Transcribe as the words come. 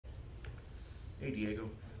Hey, Diego.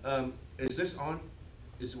 Is this on?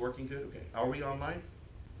 Is it working good? Okay. Are we online?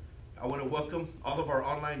 I want to welcome all of our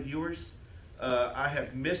online viewers. I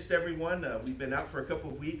have missed everyone. We've been out for a couple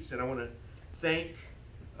of weeks, and I want to thank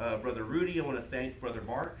Brother Rudy. I want to thank Brother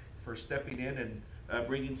Mark for stepping in and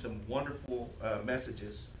bringing some wonderful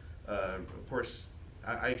messages. Of course,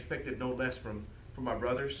 I expected no less from my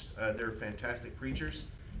brothers. They're fantastic preachers,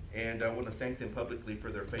 and I want to thank them publicly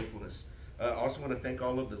for their faithfulness. I also want to thank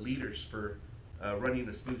all of the leaders for running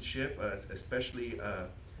a smooth ship, especially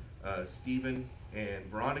Stephen and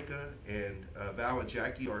Veronica and Val and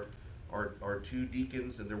Jackie, our two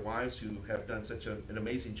deacons and their wives who have done such an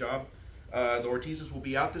amazing job. The Ortizes will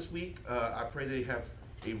be out this week. I pray they have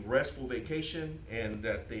a restful vacation and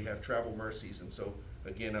that they have travel mercies. And so,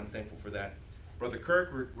 again, I'm thankful for that. Brother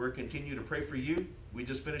Kirk, we're continue to pray for you. We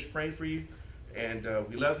just finished praying for you, and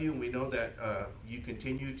we love you, and we know that you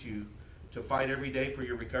continue to fight every day for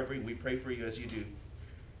your recovery. We pray for you as you do.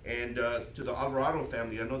 And to the Alvarado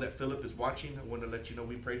family, I know that Philip is watching. I want to let you know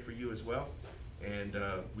we pray for you as well, and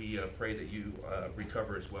we pray that you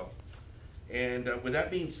recover as well. And with that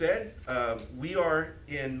being said, we are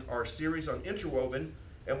in our series on Interwoven,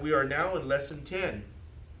 and we are now in Lesson 10.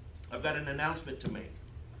 I've got an announcement to make.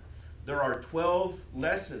 There are 12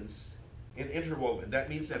 lessons in Interwoven. That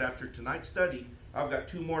means that after tonight's study, I've got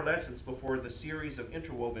 2 more lessons before the series of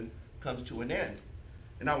Interwoven comes to an end.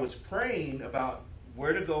 And I was praying about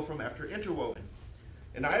where to go from after Interwoven.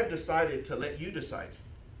 And I have decided to let you decide.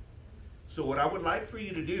 So what I would like for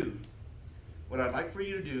you to do,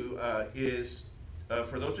 is,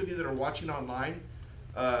 for those of you that are watching online,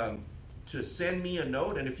 to send me a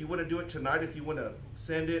note. And if you want to do it tonight, if you want to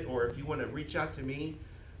send it, or if you want to reach out to me,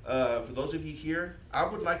 for those of you here, I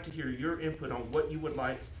would like to hear your input on what you would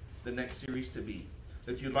like the next series to be.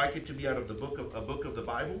 If you'd like it to be out of the book of the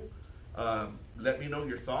Bible, let me know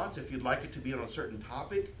your thoughts. If you'd like it to be on a certain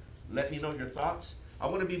topic, let me know your thoughts. I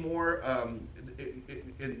want to be more,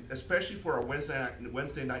 especially for our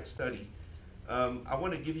Wednesday night study, I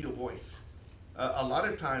want to give you a voice. A lot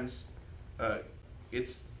of times,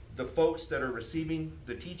 it's the folks that are receiving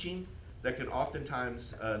the teaching that can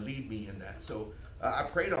oftentimes lead me in that. So I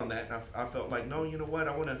prayed on that, and I felt like, no, you know what?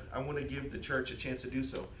 I want to give the church a chance to do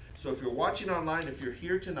so. So if you're watching online, if you're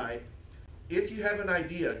here tonight, if you have an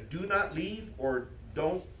idea, do not leave or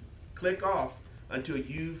don't click off until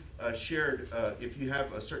you've shared, if you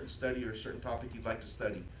have a certain study or a certain topic you'd like to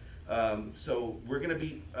study. So we're going to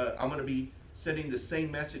be, I'm going to be sending the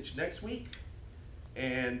same message next week,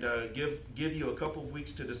 and give you a couple of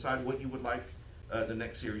weeks to decide what you would like the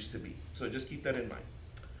next series to be. So just keep that in mind.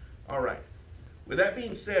 All right. With that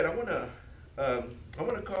being said, I want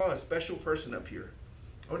to call a special person up here.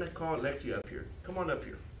 I want to call Alexia up here. Come on up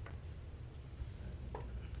here.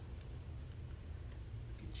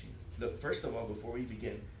 Look, first of all, before we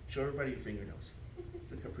begin, show everybody your fingernails.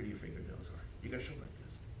 Look how pretty your fingernails are. You got to show them like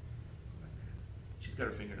this. Like that. She's got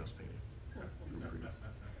her fingernails painted.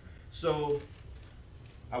 So,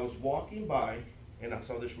 I was walking by, and I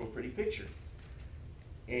saw this real pretty picture.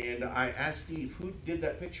 And I asked Steve, who did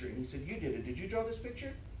that picture? And he said, you did it. Did you draw this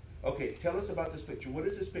picture? Okay, tell us about this picture. What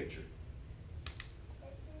is this picture? This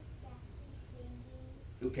is Jackie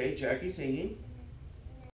singing. Okay, Jackie singing.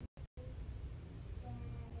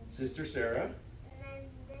 Sister Sarah. And then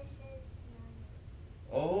this is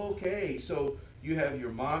Mommy. Okay, so you have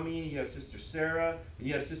your mommy, you have Sister Sarah, and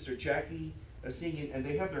you have Sister Jackie singing, and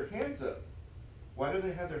they have their hands up. Why do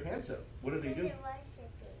they have their hands up? What are they doing?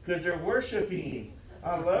 Because they're worshiping.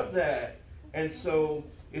 I love that. And so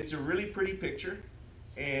it's a really pretty picture,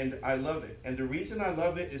 and I love it. And the reason I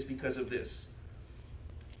love it is because of this.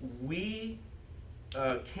 We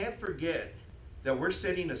can't forget that we're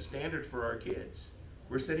setting a standard for our kids.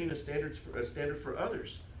 We're setting a standard for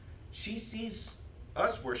others. She sees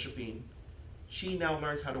us worshiping. She now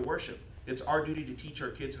learns how to worship. It's our duty to teach our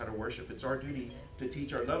kids how to worship. It's our duty to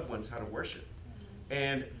teach our loved ones how to worship.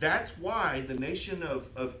 And that's why the nation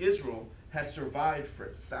of Israel has survived for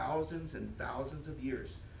thousands and thousands of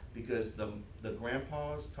years, because the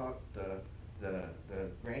grandpas taught the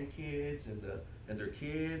grandkids and their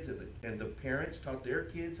kids, and the parents taught their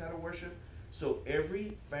kids how to worship. So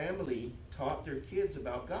every family taught their kids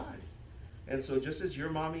about God. And so just as your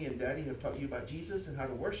mommy and daddy have taught you about Jesus and how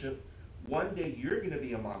to worship, one day you're going to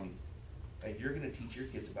be a mommy, and you're going to teach your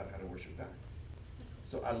kids about how to worship God.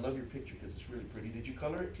 So I love your picture because it's really pretty. Did you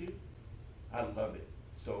color it too? I love it.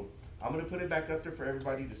 So I'm going to put it back up there for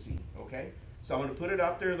everybody to see, okay? So I'm going to put it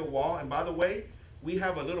out there on the wall. And by the way, we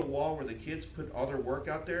have a little wall where the kids put all their work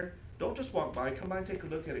out there. Don't just walk by. Come by and take a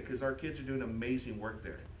look at it, because our kids are doing amazing work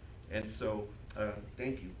there. And so,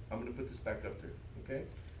 thank you. I'm going to put this back up there, okay?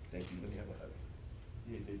 Thank you. Let me have a hug.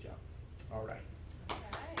 You did a good job. All right.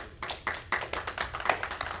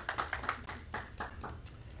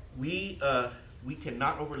 We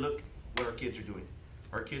cannot overlook what our kids are doing.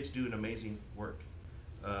 Our kids do an amazing work.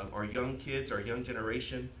 Our young kids, our young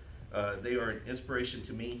generation, they are an inspiration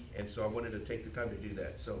to me, and so I wanted to take the time to do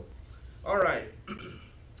that. So, all right.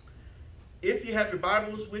 If you have your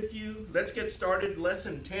Bibles with you, let's get started.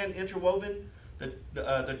 Lesson 10, Interwoven.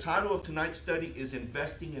 The title of tonight's study is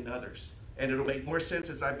Investing in Others, and it'll make more sense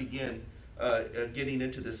as I begin getting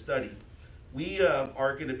into this study. We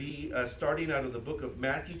are going to be starting out of the book of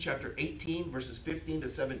Matthew, chapter 18, verses 15 to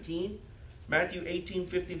 17. Matthew 18,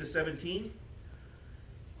 15 to 17.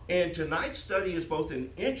 And tonight's study is both an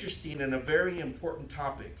interesting and a very important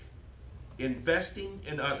topic, investing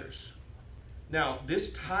in others. Now,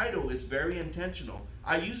 this title is very intentional.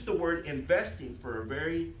 I use the word investing for a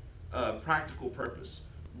very practical purpose.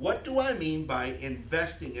 What do I mean by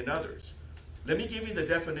investing in others? Let me give you the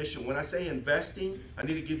definition. When I say investing, I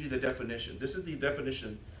need to give you the definition. This is the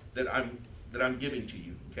definition that I'm giving to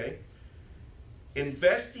you, okay?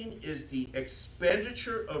 Investing is the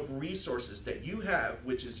expenditure of resources that you have,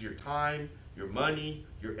 which is your time, your money,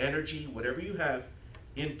 your energy, whatever you have,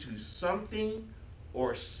 into something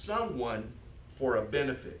or someone for a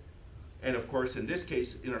benefit. And of course, in this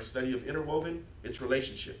case, in our study of Interwoven, it's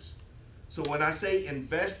relationships. So when I say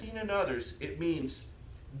investing in others, it means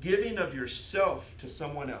giving of yourself to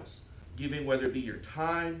someone else. Giving, whether it be your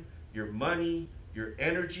time, your money, your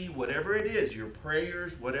energy, whatever it is, your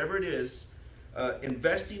prayers, whatever it is,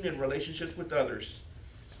 investing in relationships with others.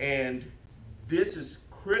 And this is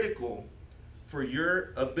critical for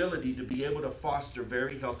your ability to be able to foster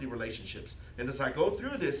very healthy relationships. And as I go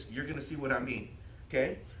through this, you're going to see what I mean.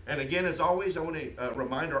 Okay? And again, as always, I want to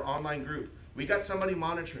remind our online group, we got somebody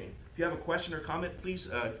monitoring. If you have a question or comment, please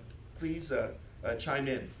chime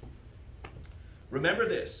in. Remember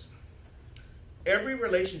this. Every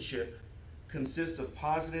relationship consists of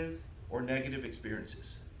positive or negative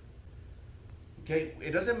experiences. Okay?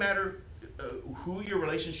 It doesn't matter who your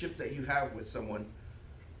relationship that you have with someone.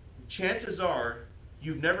 Chances are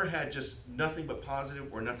you've never had just nothing but positive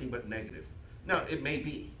or nothing but negative. Now, it may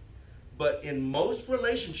be. But in most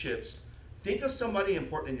relationships, think of somebody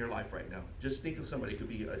important in your life right now. Just think of somebody. It could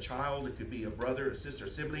be a child, it could be a brother, a sister, a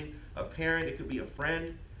sibling, a parent, it could be a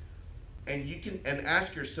friend. And you can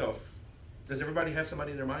ask yourself, does everybody have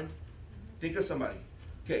somebody in their mind? Think of somebody.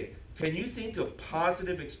 Okay, can you think of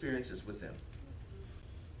positive experiences with them?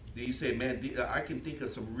 Do you say, man, I can think of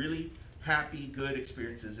some really happy, good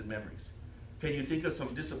experiences and memories? Can you think of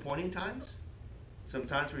some disappointing times? Some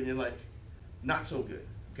times when you're like, not so good,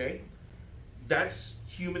 okay? That's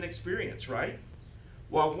human experience, right?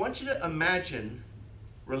 Well, I want you to imagine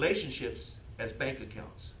relationships as bank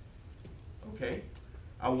accounts, okay?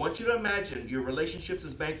 I want you to imagine your relationships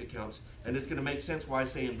as bank accounts, and it's going to make sense why I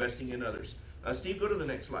say investing in others. Steve, go to the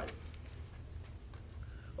next slide.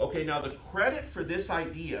 Okay, now the credit for this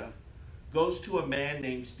idea goes to a man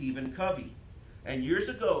named Stephen Covey. And years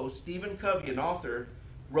ago, Stephen Covey, an author,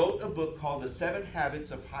 wrote a book called The 7 Habits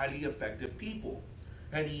of Highly Effective People.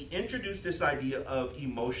 And he introduced this idea of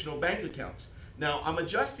emotional bank accounts. Now, I'm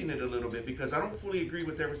adjusting it a little bit because I don't fully agree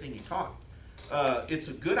with everything he taught. It's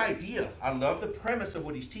a good idea. I love the premise of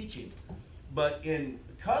what he's teaching. But in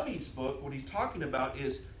Covey's book, what he's talking about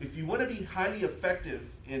is if you want to be highly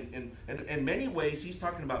effective in many ways, he's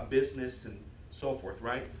talking about business and so forth,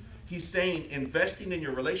 right? He's saying investing in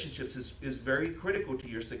your relationships is very critical to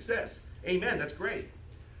your success. Amen, that's great.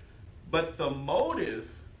 But the motive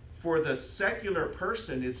for the secular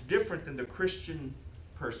person is different than the Christian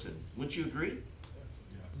person. Wouldn't you agree?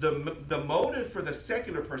 Yes. The motive for the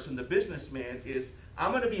secular person, the businessman, is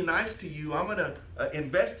I'm going to be nice to you. I'm going to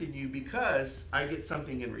invest in you because I get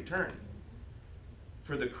something in return.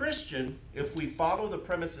 For the Christian, if we follow the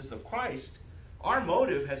premises of Christ, our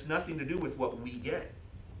motive has nothing to do with what we get.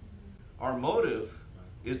 Our motive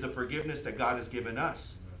is the forgiveness that God has given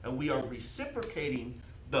us. And we are reciprocating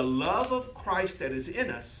the love of Christ that is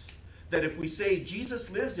in us. That if we say, Jesus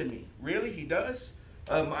lives in me, really he does?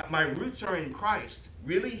 My roots are in Christ,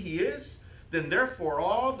 really he is? Then therefore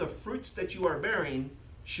all the fruits that you are bearing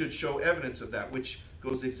should show evidence of that, which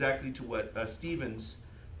goes exactly to what Stephen's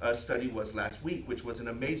study was last week, which was an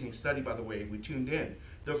amazing study, by the way. We tuned in.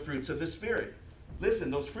 The fruits of the Spirit.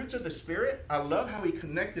 Listen, those fruits of the Spirit, I love how he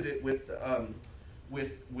connected it with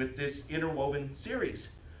this Interwoven series.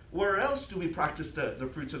 Where else do we practice the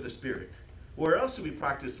fruits of the Spirit? Where else do we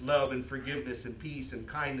practice love and forgiveness and peace and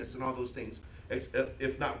kindness and all those things,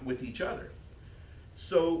 if not with each other?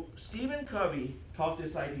 So Stephen Covey taught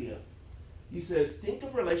this idea He says, think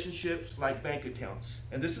of relationships like bank accounts.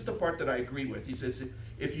 And this is the part that I agree with. He says,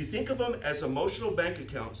 if you think of them as emotional bank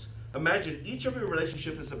accounts, imagine each of your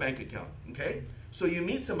relationships is a bank account, okay? So you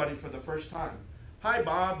meet somebody for the first time. Hi,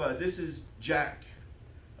 Bob, this is Jack.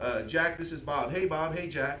 Jack, this is Bob. Hey, Bob, hey,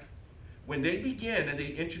 Jack. When they begin and they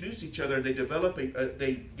introduce each other, they develop,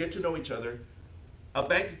 they get to know each other, a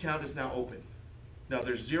bank account is now open. Now,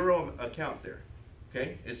 there's zero account there,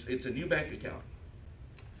 okay? It's a new bank account.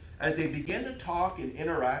 As they begin to talk and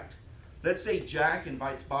interact, let's say Jack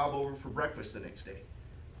invites Bob over for breakfast the next day.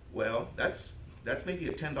 Well, that's maybe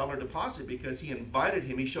a $10 deposit because he invited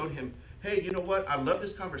him. He showed him, hey, you know what? I love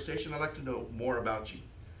this conversation. I'd like to know more about you.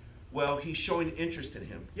 Well, he's showing interest in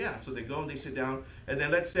him. Yeah, so they go and they sit down. And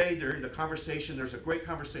then let's say during the conversation, there's a great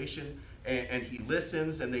conversation, and he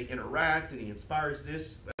listens, and they interact, and he inspires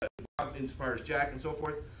Bob inspires Jack, and so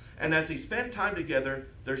forth. And as they spend time together,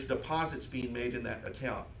 there's deposits being made in that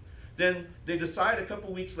account. Then they decide a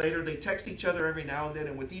couple weeks later, they text each other every now and then,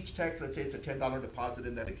 and with each text, let's say it's a $10 deposit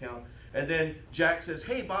in that account. And then Jack says,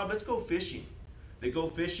 hey, Bob, let's go fishing. They go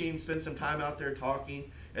fishing, spend some time out there talking,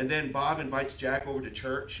 and then Bob invites Jack over to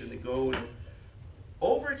church, and they go. And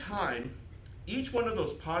over time, each one of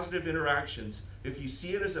those positive interactions, if you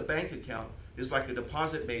see it as a bank account, is like a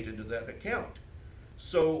deposit made into that account.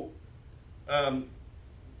 So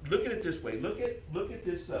look at it this way. Look at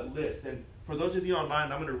this list. And for those of you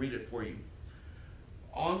online, I'm going to read it for you.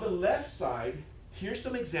 On the left side, here's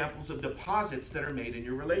some examples of deposits that are made in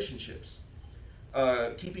your relationships.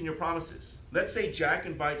 Keeping your promises. Let's say Jack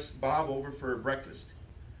invites Bob over for breakfast.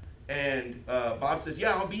 And Bob says,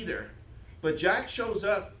 yeah, I'll be there. But Jack shows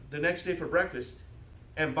up the next day for breakfast,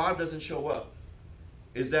 and Bob doesn't show up.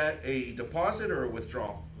 Is that a deposit or a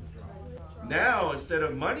withdrawal? Withdrawal. Now, instead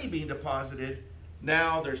of money being deposited,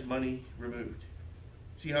 now there's money removed.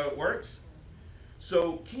 See how it works?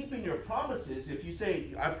 So keeping your promises, if you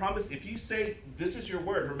say, I promise, if you say, this is your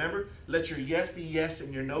word, remember, let your yes be yes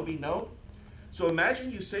and your no be no. So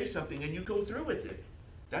imagine you say something and you go through with it.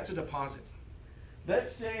 That's a deposit.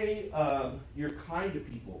 Let's say you're kind to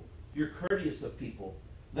people. You're courteous of people.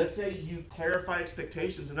 Let's say you clarify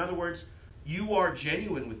expectations. In other words, you are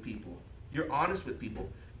genuine with people. You're honest with people.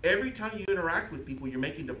 Every time you interact with people, you're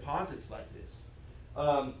making deposits like this.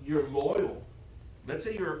 You're loyal. Let's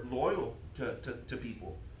say you're loyal to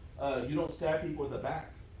people. You don't stab people in the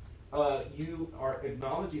back. You are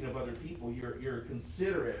acknowledging of other people. You're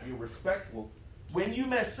considerate. You're respectful. When you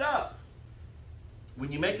mess up,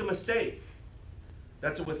 when you make a mistake,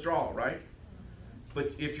 that's a withdrawal, right?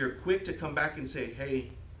 But if you're quick to come back and say,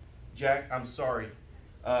 hey, Jack, I'm sorry.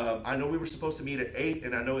 I know we were supposed to meet at 8,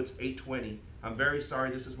 and I know it's 8:20. I'm very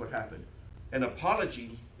sorry. This is what happened. An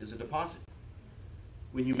apology is a deposit.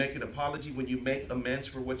 When you make an apology, when you make amends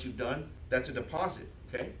for what you've done, that's a deposit,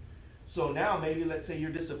 okay? So now maybe let's say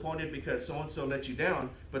you're disappointed because so-and-so let you down,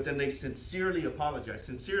 but then they sincerely apologize,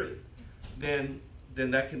 sincerely. Then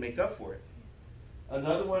that can make up for it.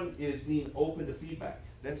 Another one is being open to feedback.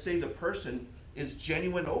 Let's say the person is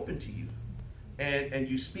genuine open to you, and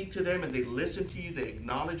you speak to them and they listen to you, they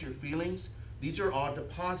acknowledge your feelings. These are all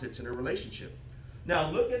deposits in a relationship. Now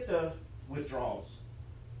look at the withdrawals.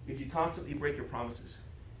 If you constantly break your promises,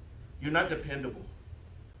 you're not dependable.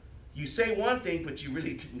 You say one thing, but you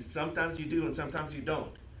really, sometimes you do and sometimes you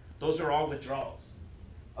don't. Those are all withdrawals.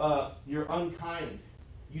 You're unkind.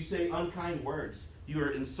 You say unkind words.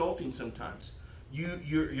 You're insulting sometimes.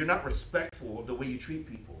 You're not respectful of the way you treat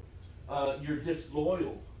people. You're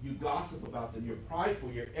disloyal. You gossip about them. You're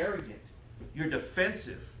prideful. You're arrogant. You're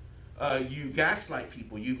defensive. You gaslight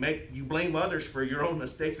people. You blame others for your own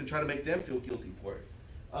mistakes and try to make them feel guilty for it.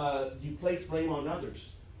 You place blame on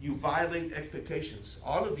others. You violate expectations.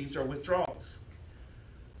 All of these are withdrawals.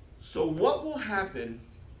 So what will happen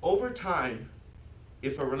over time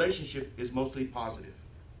if a relationship is mostly positive?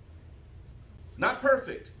 Not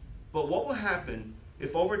perfect, but what will happen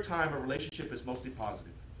if over time a relationship is mostly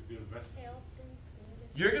positive? It's a good investment.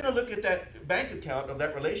 You're going to look at that bank account of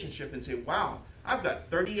that relationship and say, wow, I've got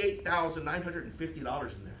 $38,950 in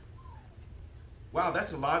there. Wow,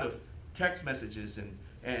 that's a lot of text messages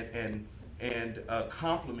and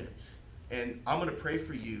compliments. And I'm going to pray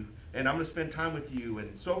for you, and I'm going to spend time with you,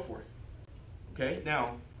 and so forth. Okay?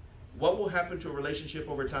 Now, what will happen to a relationship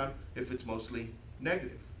over time if it's mostly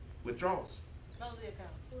negative? Withdrawals. Close the account.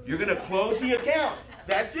 You're going to close the account.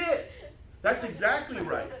 That's it. That's exactly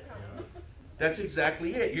right. That's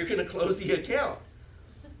exactly it. You're going to close the account.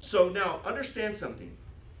 So now, understand something.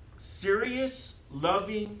 Serious,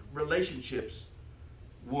 loving relationships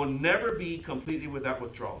will never be completely without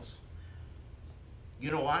withdrawals. You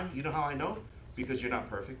know why? You know how I know? Because you're not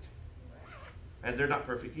perfect. And they're not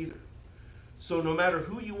perfect either. So no matter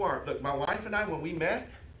who you are, look, my wife and I, when we met,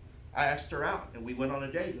 I asked her out, and we went on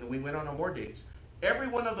a date, and we went on more dates. Every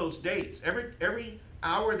one of those dates, every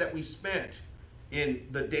hour that we spent in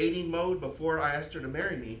the dating mode before I asked her to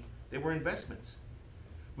marry me, they were investments.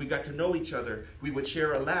 We got to know each other. We would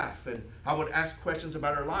share a laugh, and I would ask questions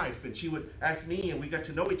about her life, and she would ask me, and we got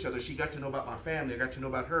to know each other. She got to know about my family. I got to know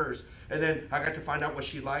about hers. And then I got to find out what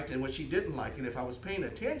she liked and what she didn't like. And if I was paying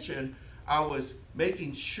attention, I was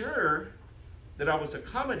making sure that I was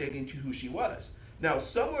accommodating to who she was. Now,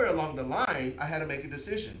 somewhere along the line, I had to make a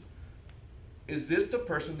decision. Is this the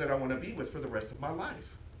person that I want to be with for the rest of my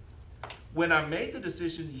life? When I made the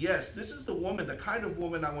decision, yes, this is the woman, the kind of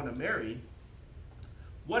woman I want to marry,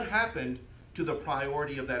 what happened to the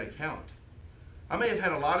priority of that account? I may have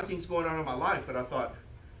had a lot of things going on in my life, but I thought,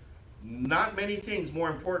 not many things more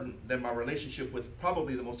important than my relationship with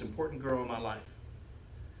probably the most important girl in my life.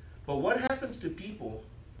 But what happens to people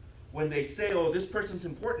when they say, oh, this person's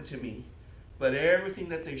important to me, but everything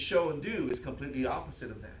that they show and do is completely opposite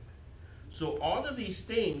of that? So all of these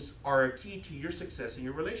things are a key to your success in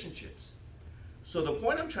your relationships. So the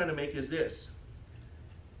point I'm trying to make is this.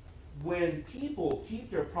 When people keep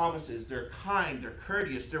their promises, they're kind, they're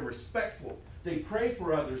courteous, they're respectful, they pray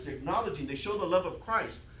for others, they're acknowledging, they show the love of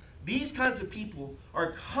Christ. These kinds of people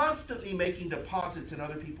are constantly making deposits in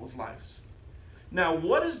other people's lives. Now,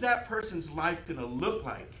 what is that person's life going to look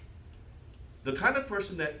like? The kind of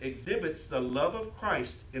person that exhibits the love of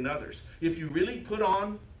Christ in others. If you really put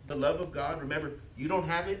on the love of God, remember, you don't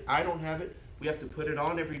have it, I don't have it. We have to put it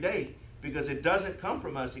on every day because it doesn't come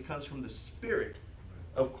from us. It comes from the Spirit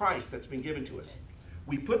of Christ that's been given to us.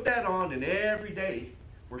 We put that on, and every day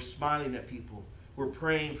we're smiling at people. We're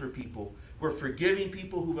praying for people. We're forgiving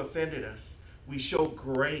people who've offended us. We show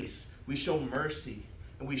grace. We show mercy.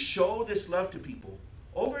 And we show this love to people.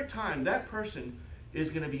 Over time, that person is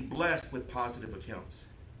going to be blessed with positive accounts.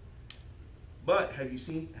 But have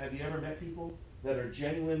you ever met people that are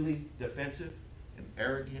genuinely defensive and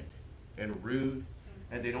arrogant and rude,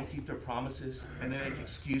 and they don't keep their promises, and they make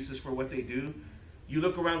excuses for what they do? You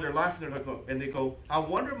look around their life and they go, I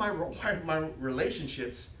wonder why my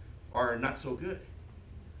relationships are not so good.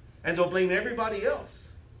 And they'll blame everybody else.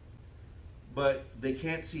 But they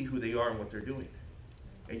can't see who they are and what they're doing.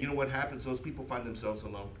 And you know what happens? Those people find themselves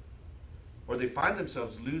alone. Or they find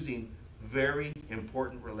themselves losing very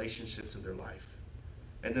important relationships in their life.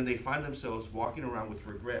 And then they find themselves walking around with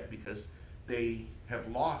regret because they have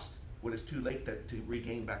lost what is too late to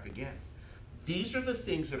regain back again. These are the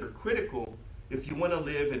things that are critical if you want to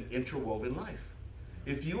live an interwoven life.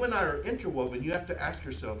 If you and I are interwoven, you have to ask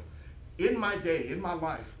yourself, in my day, in my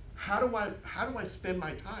life, how do I spend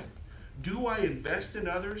my time? Do I invest in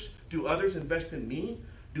others? Do others invest in me?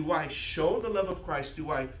 Do I show the love of Christ? Do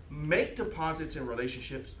I make deposits in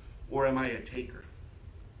relationships? Or am I a taker?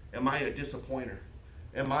 Am I a disappointer?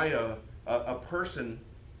 Am I a person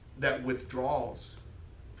that withdraws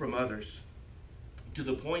from others to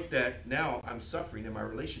the point that now I'm suffering in my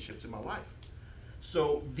relationships in my life?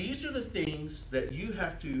 So these are the things that you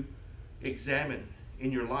have to examine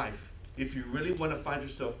in your life if you really want to find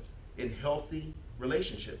yourself in healthy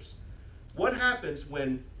relationships. What happens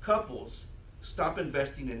when couples stop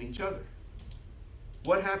investing in each other?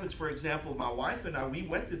 What happens, for example, my wife and I, we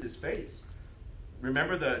went through this phase.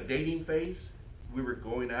 Remember the dating phase? We were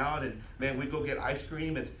going out and, man, we'd go get ice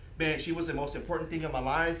cream and, man, she was the most important thing in my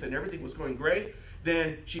life and everything was going great.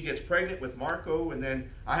 Then she gets pregnant with Marco, and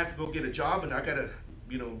then I have to go get a job, and I got to,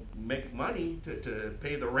 make money to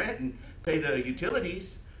pay the rent and pay the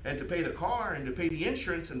utilities and to pay the car and to pay the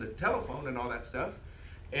insurance and the telephone and all that stuff.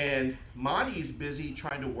 And Monty's busy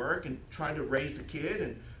trying to work and trying to raise the kid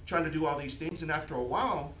and trying to do all these things. And after a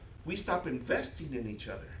while, we stop investing in each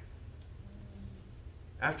other.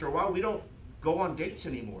 After a while, we don't go on dates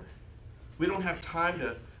anymore. We don't have time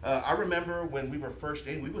to... I remember when we were first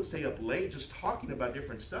dating, we would stay up late just talking about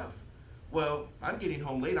different stuff. Well, I'm getting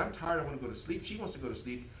home late. I'm tired. I want to go to sleep. She wants to go to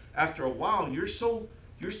sleep. After a while, you're so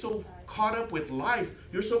caught up with life.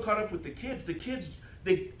 You're so caught up with the kids. The kids,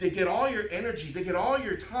 they get all your energy. They get all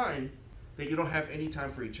your time that you don't have any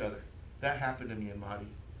time for each other. That happened to me and Marty.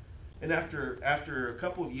 And after a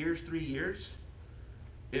couple of years, 3 years,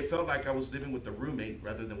 it felt like I was living with the roommate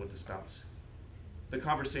rather than with the spouse. The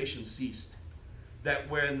conversation ceased.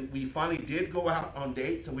 That when we finally did go out on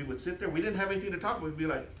dates and we would sit there, we didn't have anything to talk about. We'd be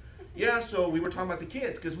like, yeah, so we were talking about the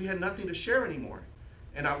kids because we had nothing to share anymore.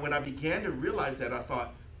 And when I began to realize that, I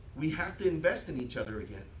thought, we have to invest in each other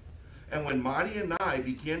again. And when Marty and I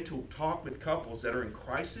began to talk with couples that are in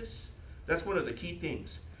crisis, that's one of the key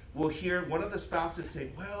things. We'll hear one of the spouses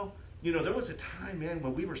say, well, You know, there was a time, man,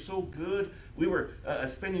 when we were so good. We were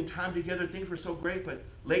spending time together. Things were so great. But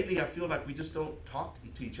lately, I feel like we just don't talk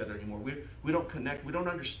to each other anymore. We don't connect. We don't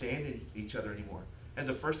understand each other anymore. And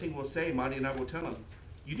the first thing we'll say, Monty and I will tell them,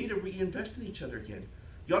 you need to reinvest in each other again.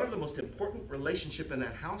 Y'all are the most important relationship in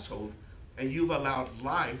that household, and you've allowed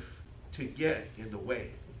life to get in the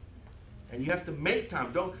way. And you have to make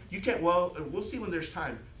time. You can't, well, we'll see when there's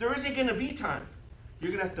time. There isn't going to be time.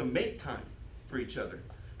 You're going to have to make time for each other.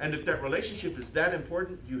 And if that relationship is that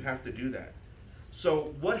important, you have to do that.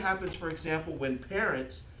 So what happens, for example, when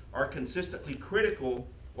parents are consistently critical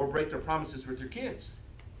or break their promises with their kids?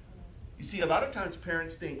 You see, a lot of times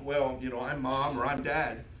parents think, well, you know, I'm mom or I'm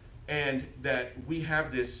dad, and that we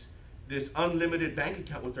have this unlimited bank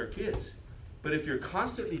account with our kids. But if you're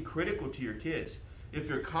constantly critical to your kids, if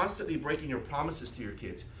you're constantly breaking your promises to your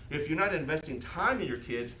kids, if you're not investing time in your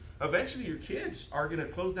kids, eventually your kids are going to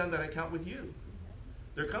close down that account with you.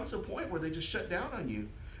 There comes a point where they just shut down on you.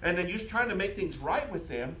 And then you're trying to make things right with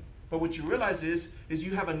them, but what you realize is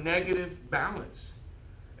you have a negative balance.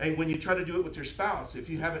 And when you try to do it with your spouse, if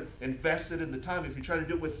you haven't invested in the time, if you try to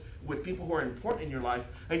do it with people who are important in your life,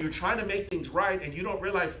 and you're trying to make things right, and you don't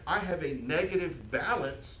realize I have a negative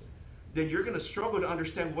balance, then you're going to struggle to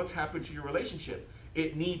understand what's happened to your relationship.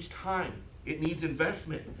 It needs time. It needs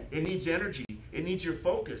investment. It needs energy. It needs your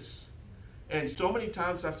focus. And so many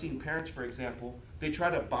times I've seen parents, for example, they try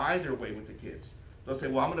to buy their way with the kids. They'll say,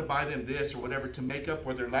 well, I'm going to buy them this or whatever to make up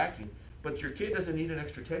where they're lacking. But your kid doesn't need an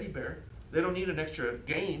extra teddy bear. They don't need an extra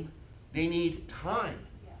game. They need time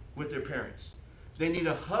with their parents. They need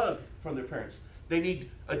a hug from their parents. They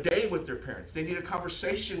need a day with their parents. They need a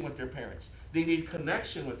conversation with their parents. They need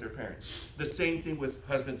connection with their parents. The same thing with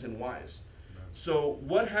husbands and wives. So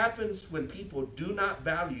what happens when people do not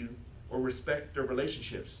value or respect their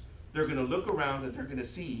relationships? They're going to look around and they're going to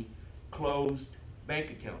see closed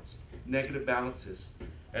bank accounts, negative balances.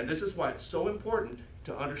 And this is why it's so important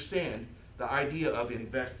to understand the idea of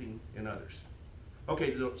investing in others.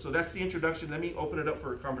 Okay, so that's the introduction. Let me open it up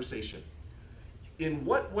for a conversation. In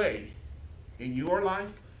what way in your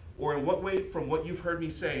life, or in what way from what you've heard me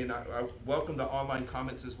say, and I welcome the online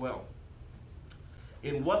comments as well,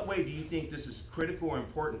 in what way do you think this is critical or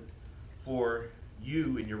important for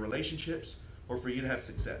you in your relationships or for you to have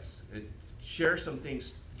success? Share some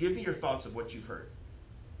things. Give me your thoughts of what you've heard.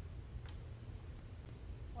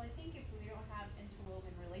 Well, I think if we don't have interwoven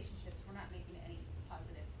relationships, we're not making any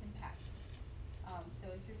positive impact. So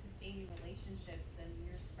if you're sustaining relationships and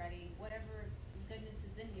you're spreading whatever goodness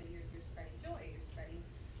is in you, you're spreading joy, you're spreading,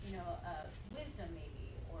 wisdom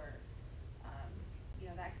maybe, or,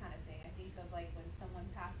 that kind of thing. I think of like when someone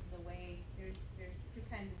passes away, there's two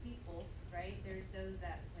kinds of people, right? There's those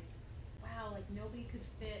that like, wow, like nobody could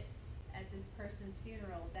fit at this person's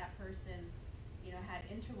funeral. That person, had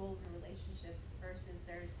interwoven relationships versus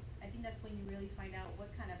I think that's when you really find out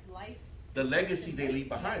what kind of life. The legacy they leave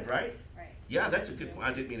behind, right? Right. Yeah, that's a good point.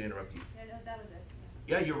 I didn't mean to interrupt you. Yeah, no, that was it.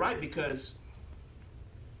 Yeah, you're right, because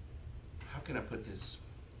how can I put this?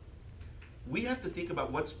 We have to think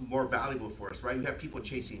about what's more valuable for us, right? We have people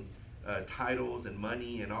chasing titles and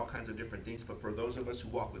money and all kinds of different things, but for those of us who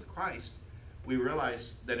walk with Christ, we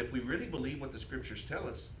realize that if we really believe what the scriptures tell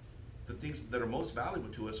us, the things that are most valuable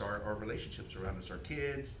to us are our relationships around us, our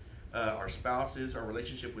kids, our spouses, our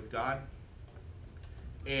relationship with God.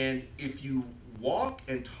 And if you walk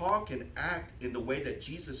and talk and act in the way that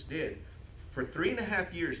Jesus did, for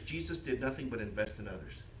 3.5 years, Jesus did nothing but invest in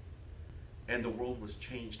others. And the world was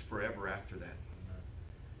changed forever after that.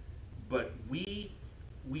 But we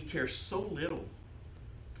care so little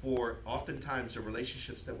for oftentimes the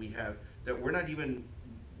relationships that we have that we're not even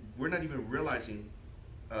realizing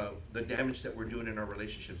the damage that we're doing in our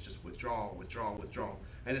relationships. Just withdrawal.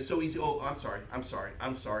 And it's so easy. Oh, I'm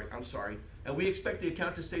sorry. And we expect the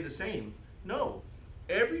account to stay the same. No.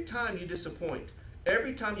 Every time you disappoint,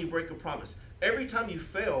 every time you break a promise, every time you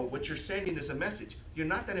fail, what you're sending is a message. You're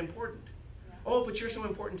not that important. Yeah. Oh, but you're so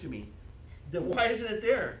important to me. Then why isn't it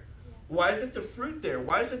there? Yeah. Why isn't the fruit there?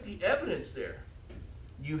 Why isn't the evidence there?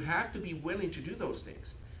 You have to be willing to do those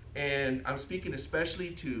things. And I'm speaking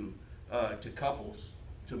especially to couples,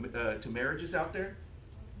 to marriages out there,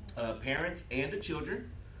 parents and to children.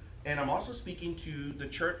 And I'm also speaking to the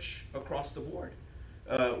church across the board.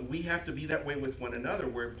 We have to be that way with one another,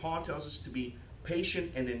 where Paul tells us to be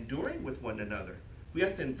patient and enduring with one another. We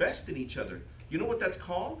have to invest in each other. You know what that's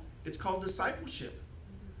called? It's called discipleship.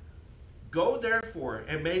 Go therefore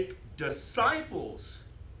and make disciples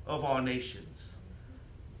of all nations,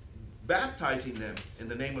 baptizing them in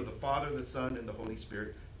the name of the Father, the Son, and the Holy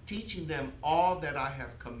Spirit, teaching them all that I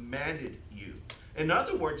have commanded you. In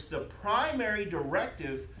other words, the primary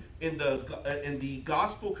directive in the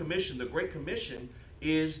gospel commission, the Great Commission,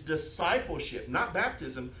 is discipleship, not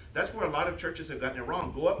baptism. That's where a lot of churches have gotten it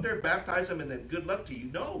wrong. Go up there, baptize them, and then good luck to you.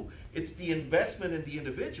 No, it's the investment in the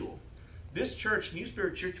individual. This church, New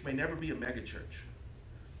Spirit Church, may never be a mega church.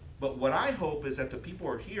 But what I hope is that the people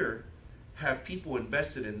who are here have people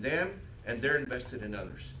invested in them, and they're invested in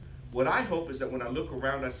others. What I hope is that when I look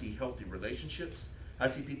around, I see healthy relationships. I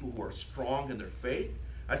see people who are strong in their faith.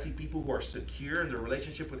 I see people who are secure in their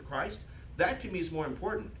relationship with Christ. That to me is more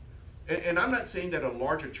important. And I'm not saying that a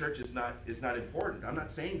larger church is not important. I'm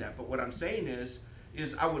not saying that. But what I'm saying is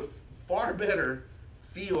I would far better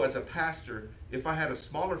feel as a pastor if I had a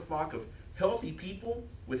smaller flock of healthy people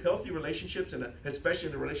with healthy relationships, and especially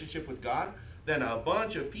in the relationship with God, than a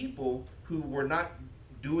bunch of people who were not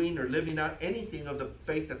doing or living out anything of the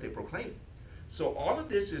faith that they proclaim. So all of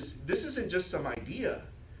this isn't just some idea.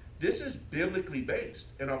 This is biblically based,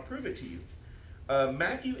 and I'll prove it to you.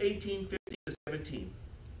 Matthew 18:15-17.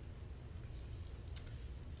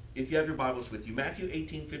 If you have your Bibles with you, Matthew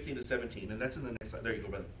 18:15-17, and that's in the next slide. There you go,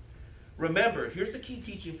 brother. Remember, here's the key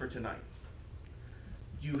teaching for tonight.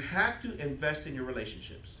 You have to invest in your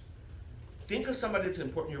relationships. Think of somebody that's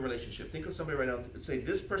important in your relationship. Think of somebody right now and say,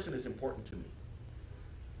 this person is important to me.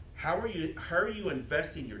 How are you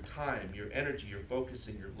investing your time, your energy, your focus,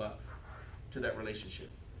 and your love to that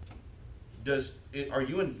relationship? Are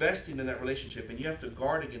you investing in that relationship? And you have to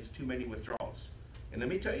guard against too many withdrawals. And let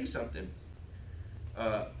me tell you something.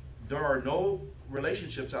 There are no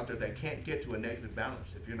relationships out there that can't get to a negative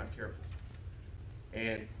balance if you're not careful.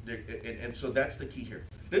 And so that's the key here.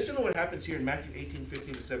 Listen to what happens here in Matthew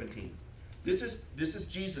 18:15-17. This is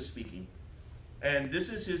Jesus speaking, and this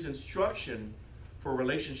is his instruction for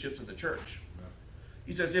relationships in the church.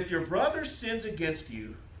 He says, if your brother sins against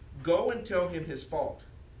you, go and tell him his fault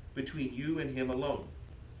between you and him alone.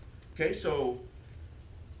 Okay, so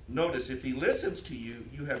notice, if he listens to you,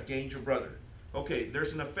 you have gained your brother. Okay,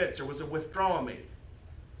 there's an offense. There was a withdrawal made.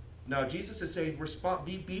 Now, Jesus is saying,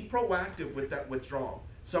 be proactive with that withdrawal.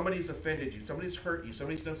 Somebody's offended you. Somebody's hurt you.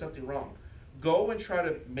 Somebody's done something wrong. Go and try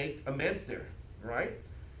to make amends there, right?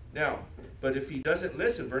 Now, but if he doesn't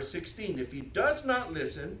listen, verse 16, if he does not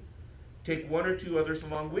listen, take one or two others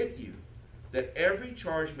along with you, that every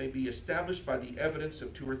charge may be established by the evidence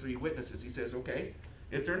of 2 or 3 witnesses. He says, okay,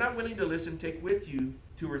 if they're not willing to listen, take with you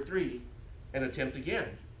 2 or 3 and attempt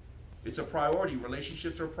again. It's a priority.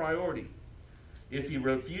 Relationships are a priority. If he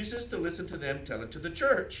refuses to listen to them, tell it to the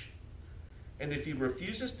church. And if he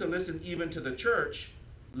refuses to listen even to the church,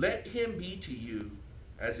 let him be to you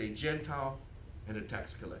as a Gentile and a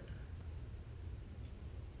tax collector.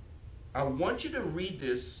 I want you to read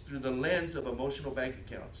this through the lens of emotional bank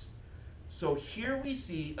accounts. So here we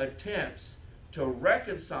see attempts to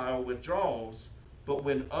reconcile withdrawals, but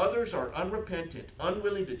when others are unrepentant,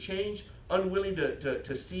 unwilling to change, unwilling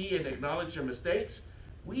to see and acknowledge their mistakes,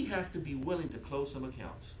 we have to be willing to close some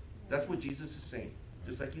accounts. That's what Jesus is saying,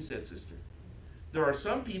 just like you said, sister. There are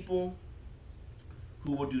some people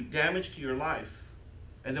who will do damage to your life,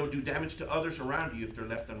 and they'll do damage to others around you if they're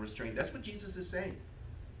left unrestrained. That's what Jesus is saying.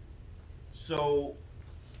 So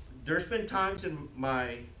there's been times in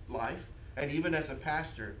my life, and even as a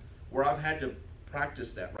pastor, where I've had to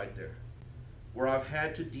practice that right there, where I've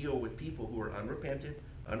had to deal with people who are unrepentant,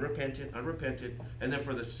 and then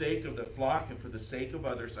for the sake of the flock and for the sake of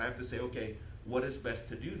others, I have to say, okay, what is best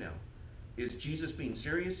to do now? Is Jesus being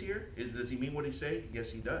serious here? Does he mean what he say?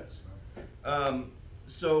 Yes, he does.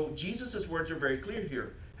 So Jesus' words are very clear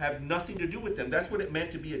here. Have nothing to do with them. That's what it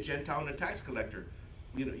meant to be a Gentile and a tax collector.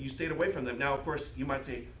 You know, you stayed away from them. Now, of course, you might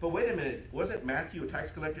say, but wait a minute, wasn't Matthew a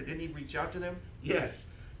tax collector? Didn't he reach out to them? Yes.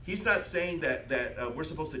 He's not saying that we're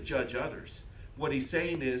supposed to judge others. What he's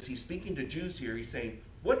saying is, he's speaking to Jews here. He's saying,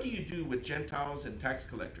 what do you do with Gentiles and tax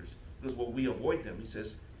collectors? Because, well, we avoid them. He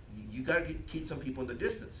says, you got to keep some people in the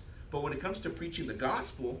distance. But when it comes to preaching the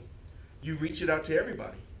gospel, you reach it out to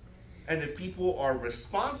everybody. And if people are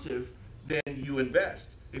responsive, then you invest.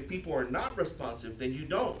 If people are not responsive, then you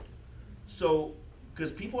don't. So,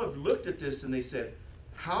 because people have looked at this and they said,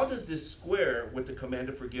 how does this square with the command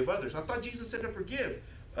to forgive others? I thought Jesus said to forgive.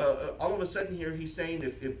 All of a sudden here, he's saying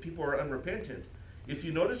if people are unrepentant. If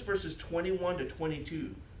you notice verses 21 to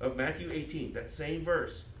 22 of Matthew 18, that same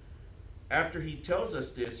verse, after he tells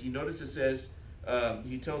us this, you notice it says,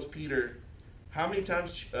 he tells Peter, how many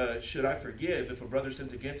times should I forgive if a brother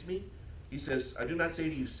sins against me? He says, I do not say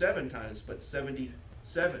to you 7 times, but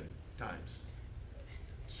 77 times.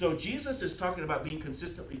 So Jesus is talking about being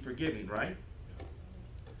consistently forgiving, right?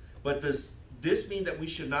 But does this mean that we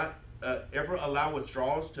should not ever allow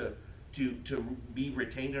withdrawals to be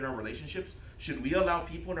retained in our relationships? Should we allow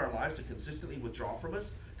people in our lives to consistently withdraw from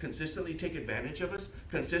us? consistently take advantage of us,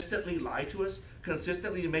 consistently lie to us,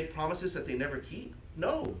 consistently make promises that they never keep?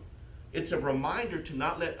 No. It's a reminder to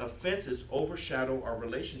not let offenses overshadow our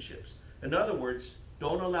relationships. In other words,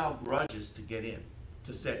 don't allow grudges to get in,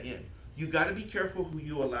 to set in. You got to be careful who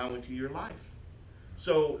you allow into your life.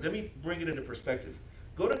 So let me bring it into perspective.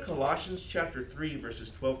 Go to Colossians chapter 3, verses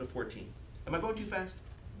 12 to 14. Am I going too fast?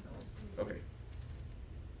 Okay.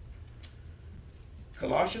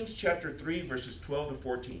 Colossians chapter 3, verses 12 to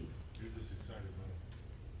 14. You're just excited, man.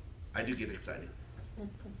 I do get excited.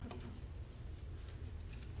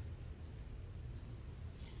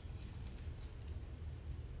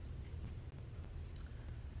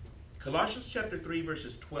 Colossians chapter 3,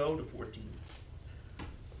 verses 12 to 14.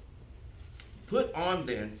 Put on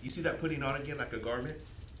then, you see that putting on again like a garment?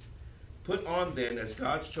 Put on then as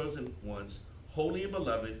God's chosen ones, holy and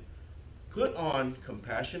beloved, put on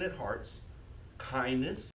compassionate hearts,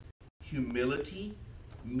 kindness, humility,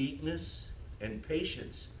 meekness, and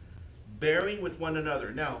patience, bearing with one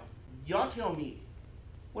another. Now, y'all tell me,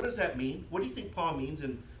 what does that mean? What do you think Paul means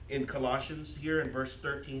in Colossians here in verse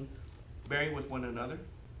 13, bearing with one another?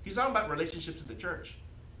 He's talking about relationships in the church.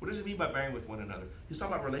 What does it mean by bearing with one another? He's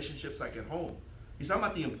talking about relationships like at home. He's talking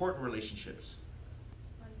about the important relationships.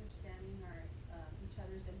 Understanding each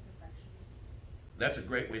other's imperfections. That's a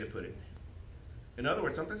great way to put it. In other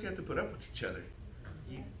words, sometimes you have to put up with each other.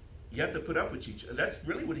 You have to put up with each other. That's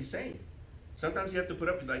really what he's saying. Sometimes you have to put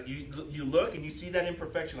up, like you look and you see that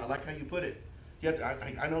imperfection. I like how you put it. You have to,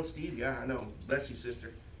 I know Steve, yeah, I know. Bless you,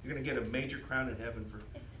 sister. You're going to get a major crown in heaven for...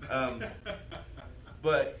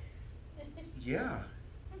 but, yeah,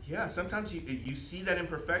 sometimes you see that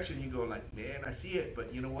imperfection, you go like, man, I see it,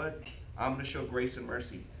 but you know what? I'm going to show grace and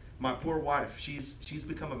mercy. My poor wife, she's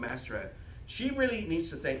become a master at it. She really needs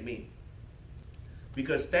to thank me.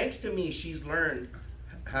 Because thanks to me, she's learned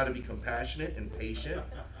how to be compassionate and patient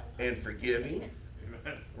and forgiving.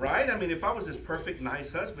 Right? I mean, if I was this perfect,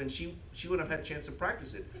 nice husband, she wouldn't have had a chance to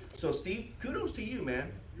practice it. So, Steve, kudos to you,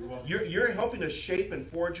 man. You're helping to shape and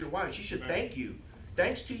forge your wife. She should thank you.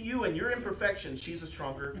 Thanks to you and your imperfections, she's a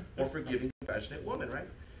stronger, more forgiving, compassionate woman, right?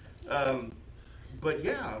 But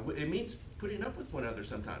yeah, it means putting up with one another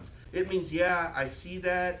sometimes. It means, yeah, I see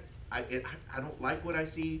that. I don't like what I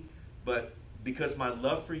see, but because my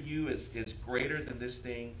love for you is greater than this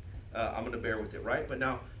thing, I'm going to bear with it, right? But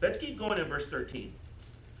now, let's keep going in verse 13.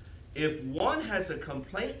 If one has a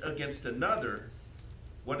complaint against another,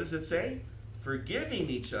 what does it say? Forgiving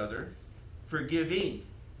each other, forgiving.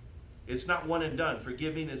 It's not one and done.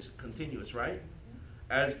 Forgiving is continuous, right?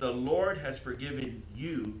 As the Lord has forgiven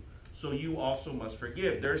you, so you also must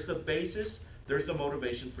forgive. There's the basis, there's the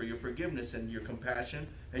motivation for your forgiveness and your compassion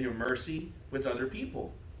and your mercy with other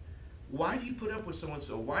people. Why do you put up with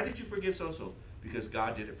so-and-so? Why did you forgive so-and-so? Because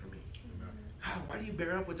God did it for me. Why do you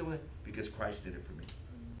bear up with them? Because Christ did it for me.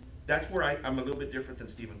 That's where I'm a little bit different than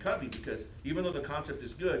Stephen Covey, because even though the concept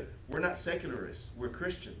is good, we're not secularists, we're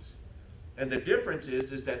Christians. And the difference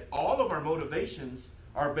is that all of our motivations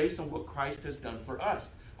are based on what Christ has done for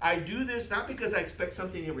us. I do this not because I expect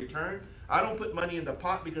something in return. I don't put money in the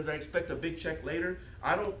pot because I expect a big check later.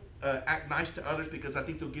 I don't act nice to others because I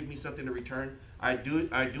think they'll give me something in return. I do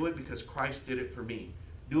it because Christ did it for me.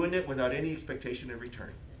 Doing it without any expectation in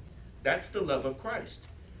return. That's the love of Christ.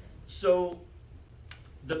 So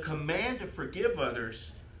the command to forgive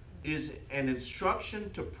others is an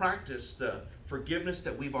instruction to practice the forgiveness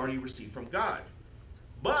that we've already received from God.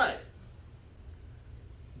 But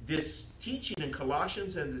this teaching in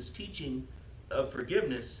Colossians and this teaching of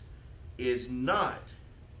forgiveness is not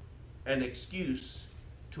an excuse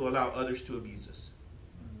to allow others to abuse us.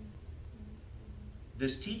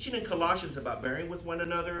 This teaching in Colossians about bearing with one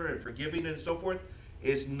another and forgiving and so forth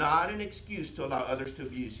is not an excuse to allow others to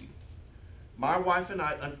abuse you. My wife and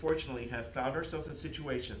I, unfortunately, have found ourselves in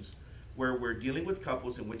situations where we're dealing with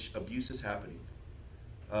couples in which abuse is happening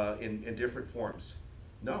in different forms.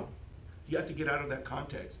 No. You have to get out of that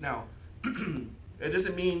context. Now, it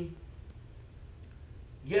doesn't mean,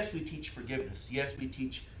 yes, we teach forgiveness. Yes, we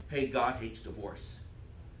teach, hey, God hates divorce.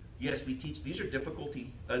 Yes, we teach, these are difficult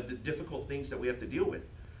things that we have to deal with.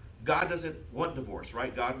 God doesn't want divorce,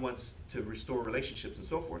 right? God wants to restore relationships and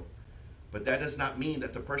so forth. But that does not mean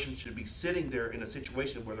that the person should be sitting there in a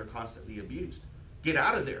situation where they're constantly abused. Get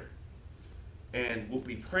out of there. And we'll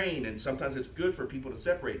be praying, and sometimes it's good for people to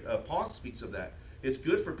separate. Paul speaks of that. It's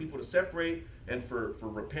good for people to separate and for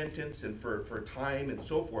repentance and for time and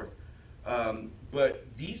so forth. But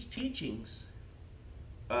these teachings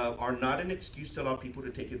are not an excuse to allow people to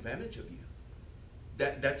take advantage of you.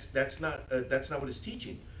 That's not what it's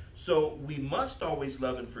teaching. So we must always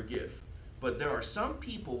love and forgive. But there are some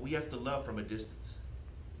people we have to love from a distance.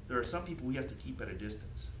 there are some people we have to keep at a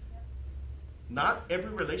distance. Not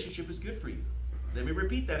every relationship is good for you. Let me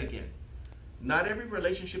repeat that again. Not every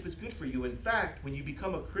relationship is good for you. In fact, when you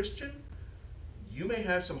become a Christian, you may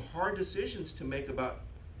have some hard decisions to make about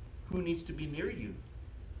who needs to be near you.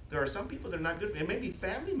 There are some people that are not good. It may be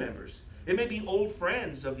family members. It may be old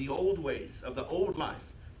friends of the old ways, of the old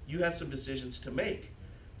life. You have some decisions to make.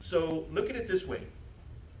 So look at it this way.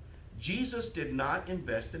 Jesus did not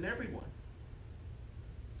invest in everyone.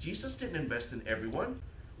 Jesus didn't invest in everyone.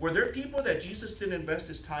 Were there people that Jesus didn't invest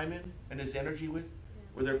his time in and his energy with?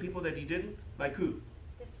 Were there people that he didn't? Like who?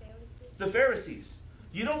 The Pharisees. The Pharisees.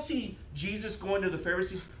 You don't see Jesus going to the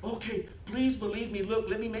Pharisees, okay, please believe me, look,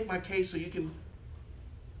 let me make my case so you can.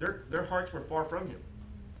 Their hearts were far from him.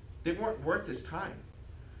 They weren't worth his time.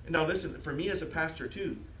 And now listen, for me as a pastor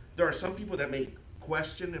too, there are some people that may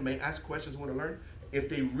question and may ask questions, want to learn. If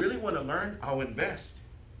they really want to learn, I'll invest.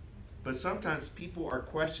 But sometimes people are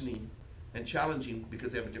questioning and challenging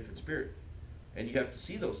because they have a different spirit. And you have to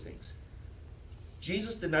see those things.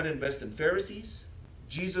 Jesus did not invest in Pharisees.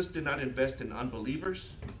 Jesus did not invest in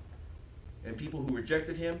unbelievers and people who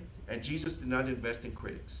rejected him. And Jesus did not invest in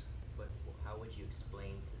critics. But how would you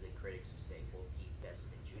explain to the critics who say, well, he invested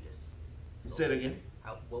in Judas? So Say it again.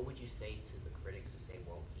 What would you say to the critics who say,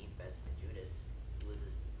 well, he invested in Judas? He was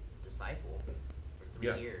his disciple for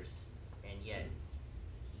 3 years, and yet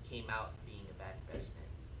he came out being a bad investment,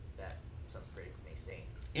 that some critics may say.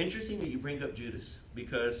 Interesting that you bring up Judas,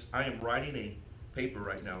 because I am writing a paper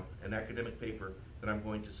right now, an academic paper that I'm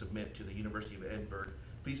going to submit to the University of Edinburgh.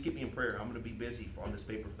 Please keep me in prayer. I'm going to be busy on this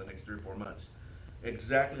paper for the next 3 or 4 months.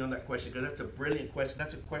 Exactly on that question, because that's a brilliant question.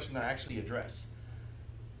 That's a question that I actually address.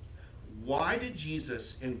 Why did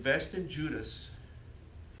Jesus invest in Judas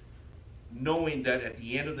knowing that at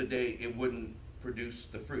the end of the day it wouldn't produce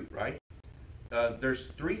the fruit, right? There's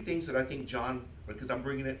 3 things that I think John, because I'm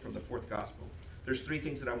bringing it from the 4th gospel, there's 3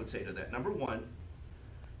 things that I would say to that. Number 1,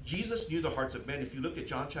 Jesus knew the hearts of men. If you look at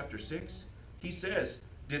John chapter 6, he says,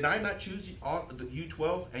 did I not choose you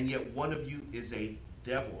 12, and yet one of you is a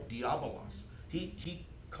devil, diabolos. He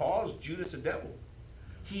calls Judas a devil.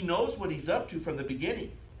 He knows what he's up to from the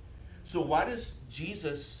beginning. So why does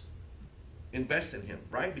Jesus invest in him,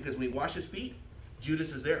 right? Because when he washes feet,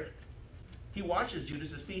 Judas is there. He washes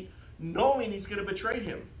Judas's feet knowing he's going to betray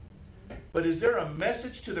him. But is there a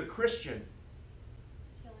message to the Christian?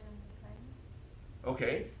 Killing him with kindness.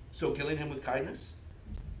 Okay, so killing him with kindness.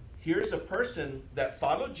 Here's a person that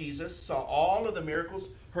followed Jesus, saw all of the miracles,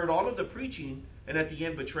 heard all of the preaching, and at the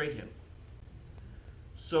end betrayed him.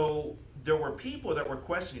 So there were people that were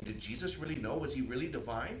questioning, did Jesus really know? Was he really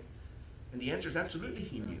divine? And the answer is absolutely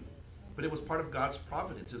he knew. But it was part of God's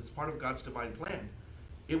providence. It's part of God's divine plan.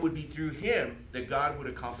 It would be through him that God would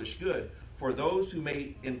accomplish good. For those who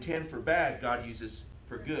may intend for bad, God uses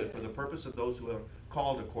for good, for the purpose of those who are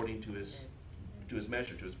called according to his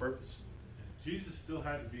measure, to his purpose. Jesus still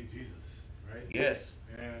had to be Jesus, right? Yes.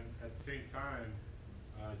 And at the same time,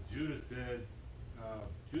 Judas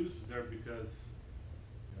was there because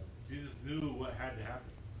Jesus knew what had to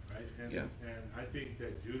happen, right? And, Yeah. and I think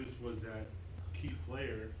that Judas was that key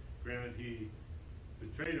player. Granted, he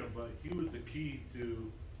betrayed him, but he was the key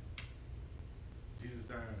to Jesus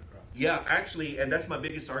dying on the cross. Yeah, actually, and that's my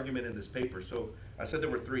biggest argument in this paper. So I said there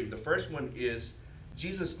were 3. The first one is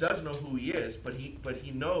Jesus does know who he is, but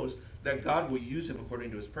he knows that God will use him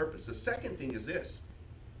according to his purpose. The second thing is this.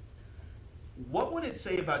 What would it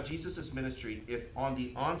say about Jesus' ministry if on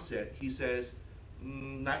the onset he says,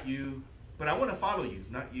 not you, but I want to follow you.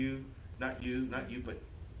 Not you, not you, not you,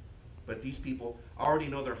 but these people, I already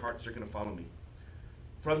know their hearts are going to follow me.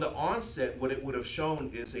 From the onset, what it would have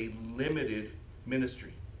shown is a limited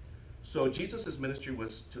ministry. So Jesus' ministry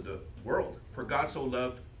was to the world. For God so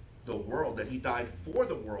loved the world that he died for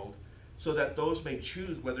the world so that those may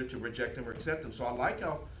choose whether to reject him or accept him. So I like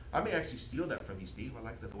how, I may actually steal that from you, Steve. I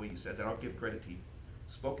like the way you said that. I'll give credit to you.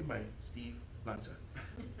 Spoken by Steve Lanza.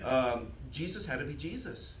 Jesus had to be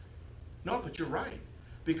Jesus. No, but you're right.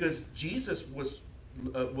 Because Jesus was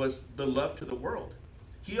the love to the world.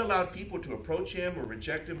 He allowed people to approach him or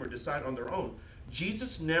reject him or decide on their own.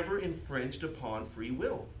 Jesus never infringed upon free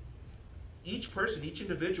will. Each person, each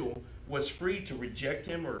individual was free to reject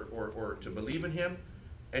him or to believe in him,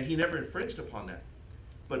 and he never infringed upon that.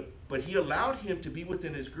 But he allowed him to be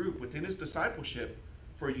within his group, within his discipleship,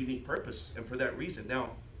 for a unique purpose and for that reason.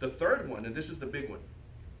 Now, the third one, and this is the big one.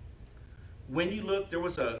 When you look, there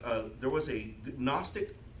was a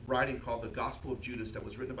Gnostic writing called the Gospel of Judas that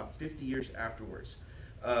was written about 50 years afterwards.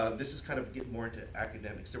 This is kind of getting more into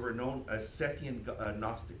academics. They were known as Sethian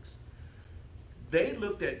Gnostics. They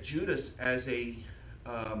looked at Judas as a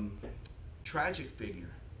tragic figure.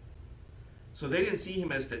 So they didn't see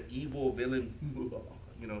him as the evil villain,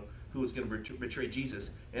 who was going to betray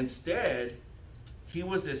Jesus. Instead, he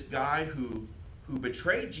was this guy who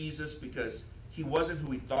betrayed Jesus because he wasn't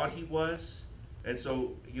who he thought he was. And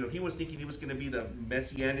so, he was thinking he was going to be the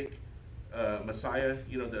messianic Messiah,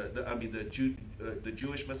 the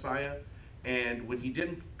Jewish Messiah. And when he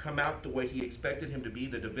didn't come out the way he expected him to be,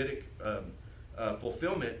 the Davidic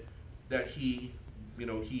fulfillment, that he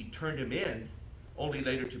turned him in, only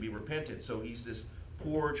later to be repentant. So he's this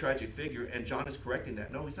poor, tragic figure, and John is correcting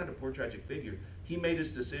that. No, he's not a poor, tragic figure. He made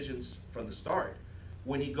his decisions from the start.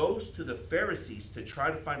 When he goes to the Pharisees to try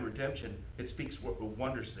to find redemption, it speaks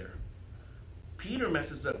wonders there. Peter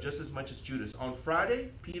messes up just as much as Judas. On Friday,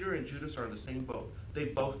 Peter and Judas are in the same boat. They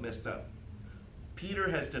both messed up. Peter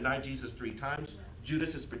has denied Jesus 3 times.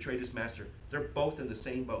 Judas has betrayed his master. They're both in the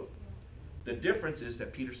same boat. The difference is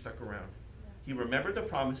that Peter stuck around. He remembered the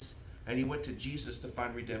promise, and he went to Jesus to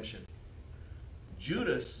find redemption.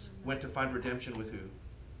 Judas went to find redemption with who?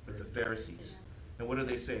 With the Pharisees. And what do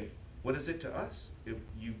they say? What is it to us if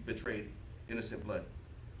you've betrayed innocent blood?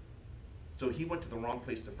 So he went to the wrong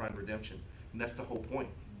place to find redemption. And that's the whole point.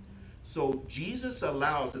 So Jesus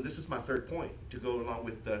allows, and this is my third point to go along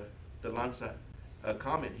with the Lanza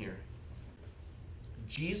comment here.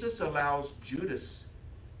 Jesus allows Judas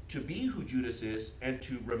to be who Judas is and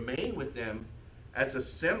to remain with them as a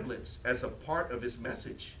semblance, as a part of his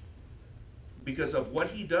message. Because of what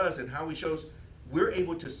he does and how he shows, we're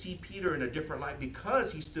able to see Peter in a different light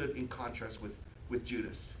because he stood in contrast with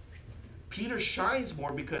Judas. Peter shines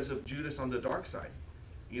more because of Judas on the dark side,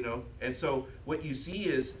 And so what you see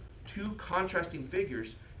is 2 contrasting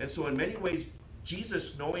figures. And so in many ways,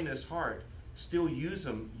 Jesus, knowing his heart, still used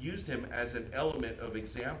him as an element of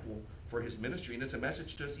example for his ministry. And it's a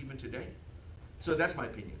message to us even today. So that's my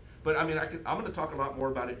opinion. But I'm going to talk a lot more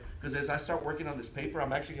about it because as I start working on this paper,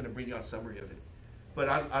 I'm actually going to bring you a summary of it. But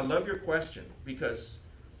I love your question because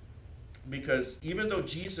even though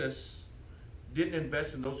Jesus didn't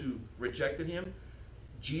invest in those who rejected him,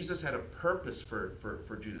 Jesus had a purpose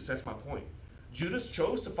for Judas. That's my point. Judas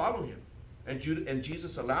chose to follow him, and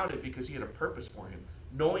Jesus allowed it because he had a purpose for him,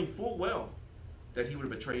 knowing full well that he would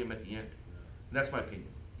betray him at the end. And that's my opinion.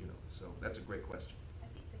 So that's a great question. I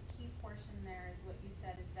think the key portion there is what you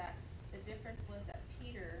said is that the difference was that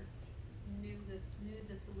Peter knew the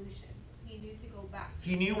solution. He knew to go back.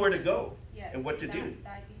 He knew where to go. Yes, and what to do.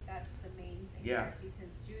 I think that's the main thing. Yeah. There,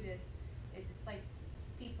 because Judas, it's like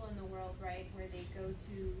people in the world, right, where they go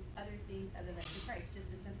to other things other than to Christ, just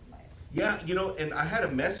to simplify it. Yeah, and I had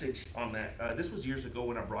a message on that. This was years ago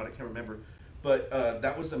when I brought it. I can't remember. But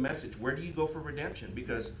that was the message. Where do you go for redemption?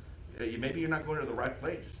 Because maybe you're not going to the right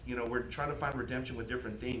place. We're trying to find redemption with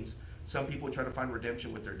different things. Some people try to find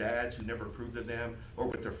redemption with their dads who never approved of them, or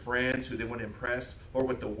with their friends who they want to impress, or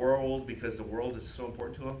with the world because the world is so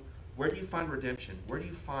important to them. Where do you find redemption? Where do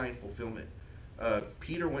you find fulfillment?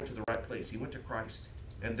 Peter went to the right place. He went to Christ.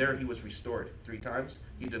 And there he was restored 3 times.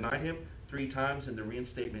 He denied him 3 times. In the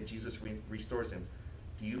reinstatement, Jesus restores him.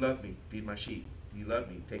 Do you love me? Feed my sheep. Do you love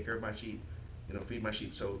me? Take care of my sheep. Feed my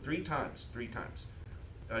sheep. So 3 times.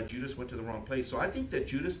 Judas went to the wrong place. So I think that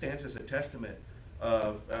Judas stands as a testament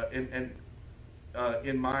of,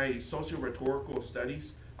 in my socio-rhetorical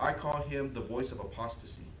studies, I call him the voice of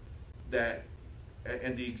apostasy.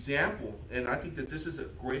 And the example, and I think that this is a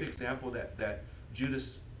great example that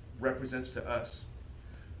Judas represents to us.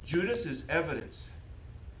 Judas is evidence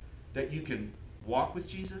that you can walk with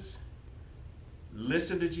Jesus,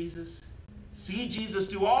 listen to Jesus, see Jesus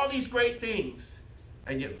do all these great things,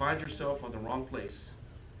 and yet find yourself on the wrong place.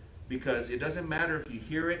 Because it doesn't matter if you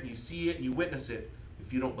hear it and you see it and you witness it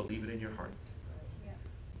if you don't believe it in your heart. Yeah.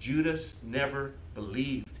 Judas never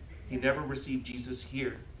believed. He never received Jesus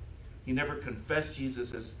here. He never confessed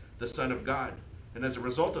Jesus as the Son of God. And as a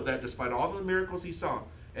result of that, despite all the miracles he saw,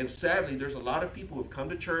 and sadly, there's a lot of people who've come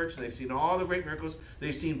to church and they've seen all the great miracles,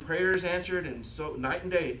 they've seen prayers answered and so night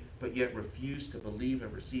and day, but yet refuse to believe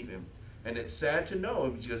and receive him. And it's sad to know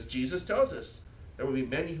because Jesus tells us there will be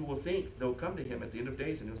many who will think they'll come to him at the end of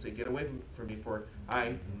days and he'll say, "Get away from me, for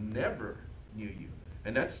I never knew you."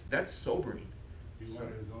 And that's sobering. He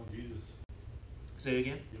wanted his own Jesus. Say it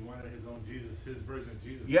again? He wanted his own Jesus, his version of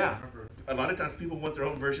Jesus. Yeah. Remember? A lot of times people want their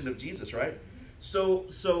own version of Jesus, right? So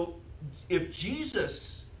if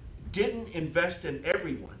Jesus didn't invest in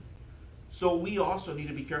everyone, so we also need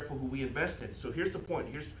to be careful who we invest in. So here's the point.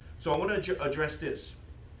 So I want to address this.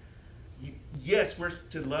 Yes, we're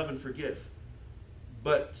to love and forgive.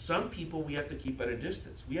 But some people we have to keep at a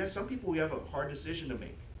distance. Some people we have a hard decision to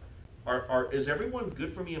make. Is everyone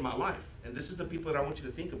good for me in my life? And this is the people that I want you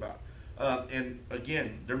to think about. And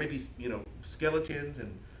again, there may be skeletons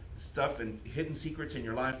and stuff and hidden secrets in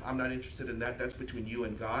your life, I'm not interested in that. That's between you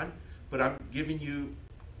and God. But I'm giving you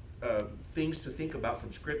things to think about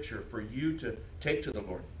from Scripture for you to take to the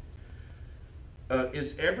Lord.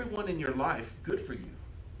 Is everyone in your life good for you?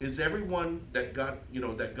 Is everyone that God,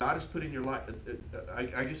 that God has put in your life?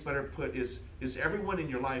 I guess better put is everyone in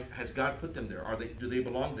your life, has God put them there? Do they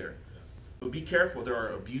belong there? But be careful. There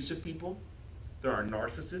are abusive people. There are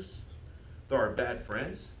narcissists. There are bad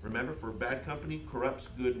friends. Remember, for bad company corrupts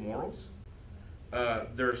good morals.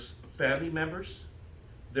 There's family members.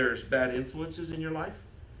 There's bad influences in your life.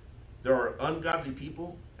 There are ungodly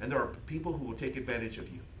people, and there are people who will take advantage of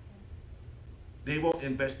you. They won't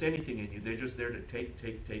invest anything in you. They're just there to take.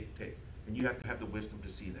 And you have to have the wisdom to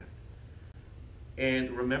see that. And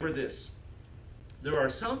remember this. There are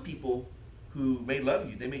some people who may love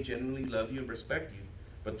you. They may genuinely love you and respect you,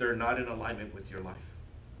 but they're not in alignment with your life.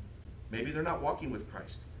 Maybe they're not walking with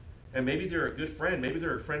Christ. And maybe they're a good friend. Maybe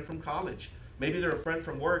they're a friend from college. Maybe they're a friend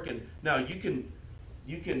from work. And now you can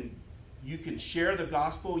share the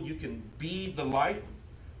gospel. You can be the light.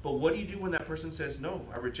 But what do you do when that person says, no,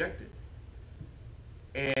 I reject it?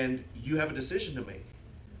 And you have a decision to make.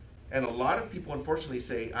 And a lot of people unfortunately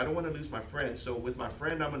say, I don't want to lose my friend. So with my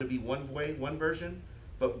friend, I'm going to be one way, one version.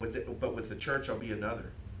 But with the church, I'll be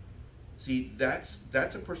another. See, that's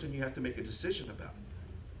a person you have to make a decision about.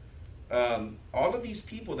 All of these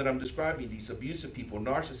people that I'm describing, these abusive people,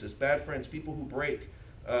 narcissists, bad friends, people who break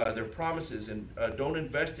their promises and don't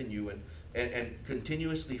invest in you and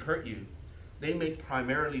continuously hurt you, they make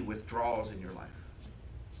primarily withdrawals in your life.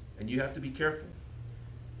 And you have to be careful.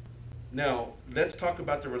 Now, let's talk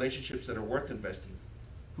about the relationships that are worth investing.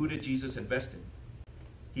 Who did Jesus invest in?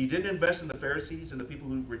 He didn't invest in the Pharisees and the people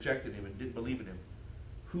who rejected him and didn't believe in him.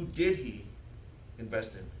 Who did he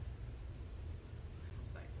invest in?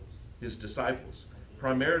 His disciples.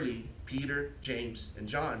 Primarily Peter, James, and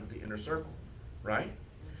John, the inner circle, right?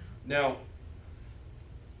 Now,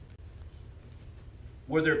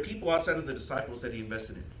 were there people outside of the disciples that he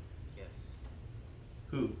invested in? Yes.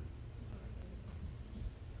 Who?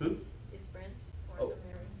 Who? His friends, Oh. Martha,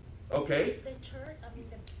 Mary. Okay. The church,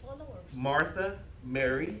 the followers. Martha,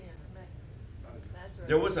 Mary. Yeah, right. That's right.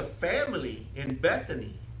 There was a family in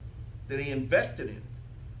Bethany that he invested in.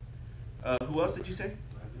 Who else did you say?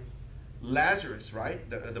 Lazarus, right?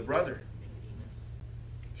 The brother. Nicodemus.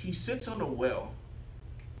 He sits on a well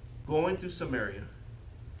going through Samaria,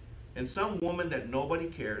 and some woman that nobody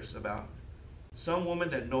cares about, some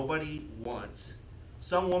woman that nobody wants,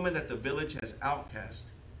 some woman that the village has outcast,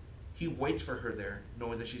 he waits for her there,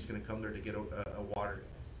 knowing that she's going to come there to get a water,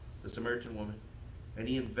 the Samaritan woman, and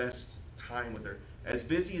he invests time with her. As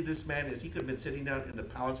busy as this man is, he could have been sitting down in the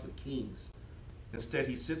palace with kings. Instead,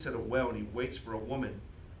 he sits at a well and he waits for a woman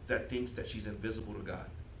that thinks that she's invisible to God.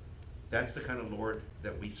 That's the kind of Lord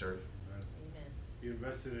that we serve. Amen. He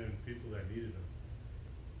invested in people that needed him.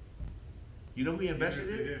 You know who he invested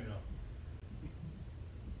Even if they in? didn't know.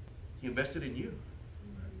 He invested in you.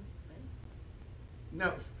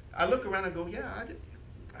 Now, I look around and go, yeah,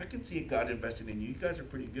 I can see God invested in you. You guys are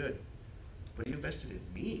pretty good. But he invested in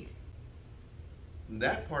me. And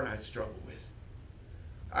that part I struggle with.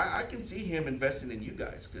 I can see him investing in you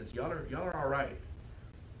guys because y'all are all right.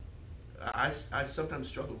 I sometimes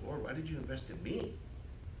struggle, Lord, why did you invest in me?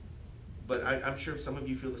 But I'm sure some of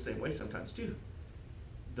you feel the same way sometimes too.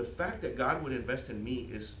 The fact that God would invest in me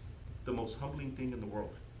is the most humbling thing in the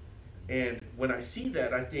world. And when I see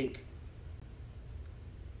that, I think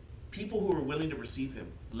people who are willing to receive him,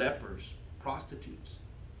 lepers, prostitutes,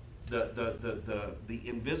 the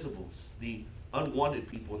invisibles, the unwanted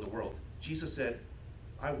people in the world, Jesus said,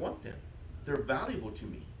 I want them. They're valuable to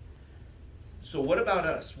me. So what about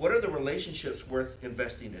us? What are the relationships worth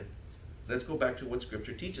investing in? Let's go back to what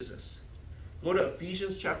Scripture teaches us. Go to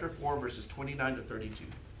Ephesians chapter 4, verses 29 to 32.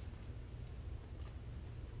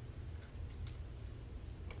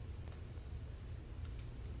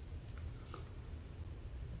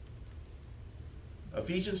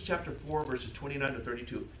 Ephesians chapter 4, verses 29 to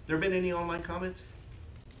 32. There been any online comments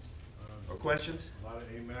or questions? A lot of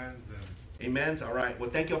amens and Amens? All right. Well,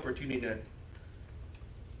 thank y'all for tuning in.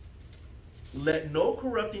 Let no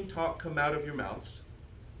corrupting talk come out of your mouths.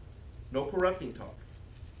 No corrupting talk.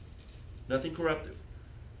 Nothing corruptive.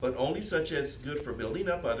 But only such as good for building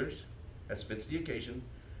up others, as fits the occasion,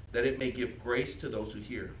 that it may give grace to those who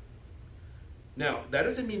hear. Now, that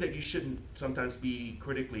doesn't mean that you shouldn't sometimes be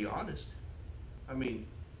critically honest. I mean,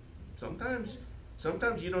 sometimes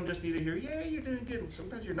you don't just need to hear, yeah, you're doing good.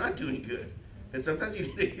 Sometimes you're not doing good. And sometimes you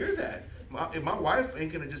need to hear that. My wife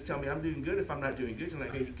ain't going to just tell me I'm doing good if I'm not doing good. She's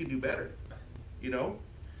like, hey, you can do better. You know?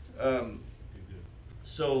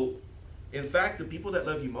 So In fact, the people that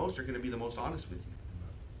love you most are going to be the most honest with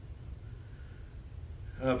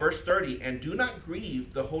you. Verse 30, and do not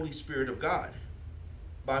grieve the Holy Spirit of God,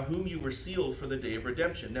 by whom you were sealed for the day of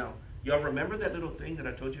redemption. Now, y'all remember that little thing that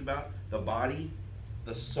I told you about? The body,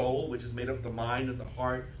 the soul, which is made up of the mind and the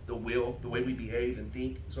heart, the will, the way we behave and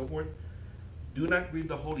think, and so forth. Do not grieve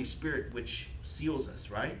the Holy Spirit, which seals us,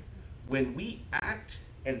 right? When we act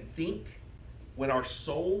and think, when our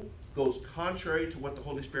soul goes contrary to what the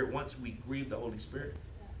Holy Spirit wants, we grieve the Holy Spirit.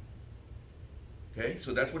 Okay,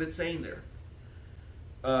 so that's what it's saying there.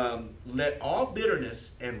 Let all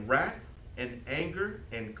bitterness and wrath and anger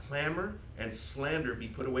and clamor and slander be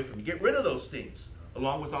put away from you. Get rid of those things,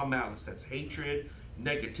 along with all malice. That's hatred,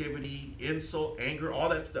 negativity, insult, anger, all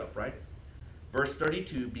that stuff, right? Verse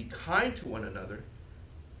 32, be kind to one another,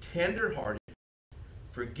 tender-hearted,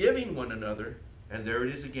 forgiving one another, and there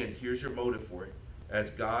it is again. Here's your motive for it.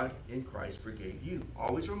 As God in Christ forgave you.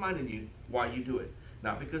 Always reminding you why you do it.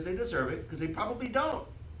 Not because they deserve it, because they probably don't.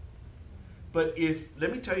 But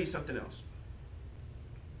let me tell you something else.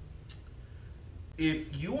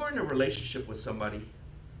 If you are in a relationship with somebody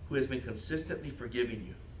who has been consistently forgiving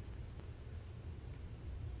you,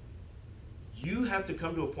 you have to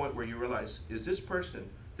come to a point where you realize, this person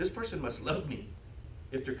must love me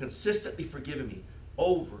if they're consistently forgiving me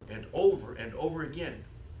over and over and over again.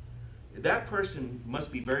 That person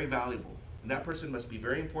must be very valuable, and that person must be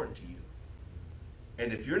very important to you.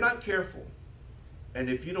 And if you're not careful, and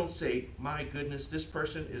if you don't say, my goodness, this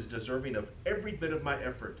person is deserving of every bit of my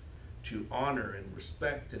effort to honor and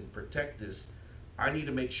respect and protect this, I need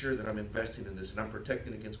to make sure that I'm investing in this and I'm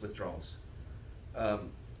protecting against withdrawals.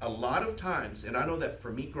 A lot of times, and I know that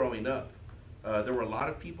for me growing up, there were a lot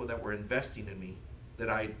of people that were investing in me that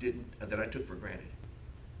I took for granted.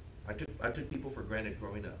 I took people for granted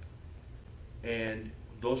growing up. And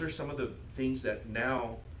those are some of the things that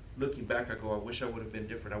now, looking back, I go, I wish I would have been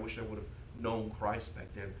different. I wish I would have known Christ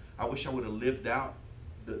back then. I wish I would have lived out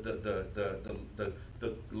the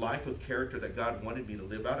life of character that God wanted me to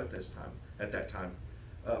live out at that time.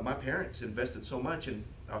 My parents invested so much, and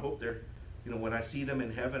I hope they're, when I see them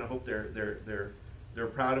in heaven, I hope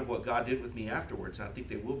they're proud of what God did with me afterwards. I think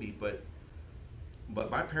they will be, but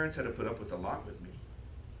my parents had to put up with a lot with me.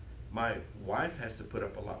 My wife has to put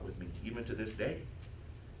up a lot with me, even to this day.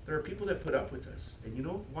 There are people that put up with us, and you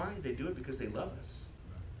know why? They do it because they love us.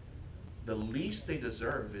 The least they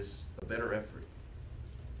deserve is a better effort,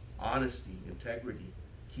 honesty, integrity,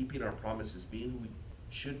 keeping our promises, being who we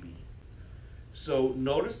should be. So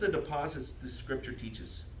notice the deposits the scripture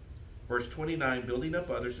teaches. Verse 29, building up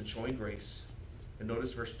others and showing grace. And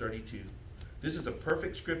notice verse 32. This is a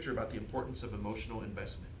perfect scripture about the importance of emotional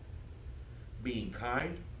investment. Being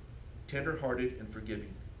kind, tender-hearted, and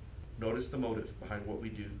forgiving. Notice the motive behind what we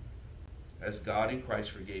do, as God in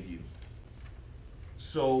Christ forgave you.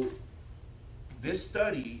 So this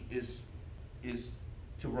study is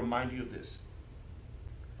to remind you of this.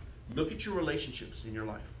 Look at your relationships in your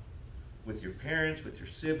life, with your parents, with your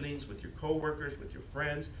siblings, with your coworkers, with your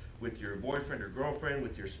friends, with your boyfriend or girlfriend,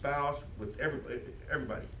 with your spouse, with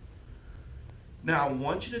everybody. Now, I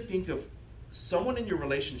want you to think of someone in your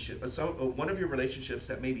relationship, one of your relationships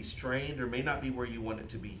that may be strained or may not be where you want it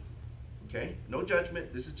to be. Okay? No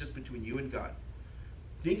judgment. This is just between you and God.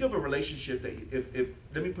 Think of a relationship that, if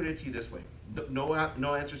let me put it to you this way. No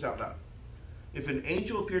answers out loud. If an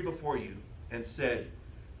angel appeared before you and said,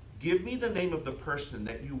 give me the name of the person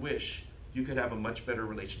that you wish you could have a much better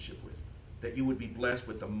relationship with, that you would be blessed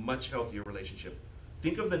with a much healthier relationship.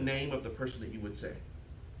 Think of the name of the person that you would say.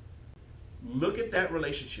 Look at that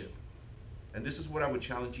relationship, and this is what I would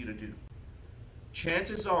challenge you to do.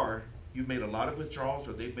 Chances are you've made a lot of withdrawals,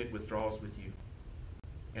 or they've made withdrawals with you.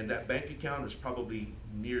 And that bank account is probably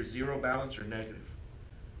near zero balance or negative.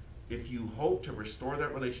 If you hope to restore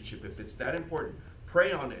that relationship, if it's that important,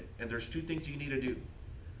 pray on it. And there's two things you need to do.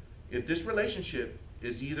 If this relationship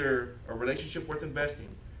is either a relationship worth investing,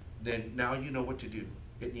 then now you know what to do.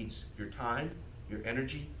 It needs your time, your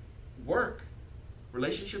energy, work.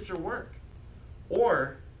 Relationships are work.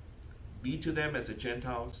 Or be to them as the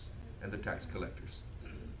Gentiles and the tax collectors.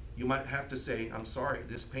 You might have to say, I'm sorry,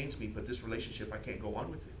 this pains me, but this relationship, I can't go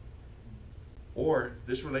on with it. Or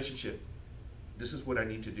this relationship, this is what I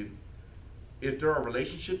need to do. If there are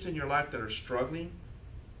relationships in your life that are struggling,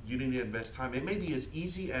 you need to invest time. It may be as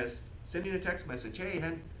easy as sending a text message. Hey, I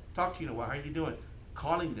hadn't talked to you in a while. How are you doing?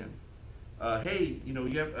 Calling them. Hey,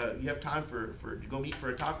 you have time for to go meet for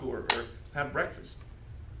a taco or have breakfast.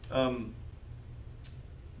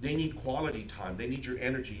 They need quality time. They need your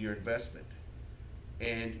energy, your investment.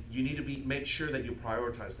 And you need to make sure that you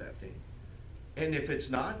prioritize that thing. And if it's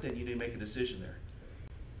not, then you need to make a decision there.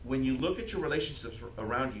 when you look at your relationships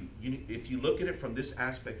around you, if you look at it from this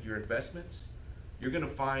aspect, your investments, you're going to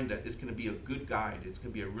find that it's going to be a good guide. It's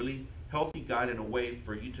going to be a really healthy guide in a way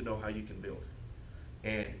for you to know how you can build.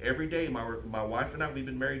 And every day, my wife and I, we've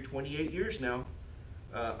been married 28 years now.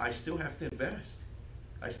 I still have to invest.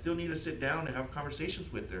 I still need to sit down and have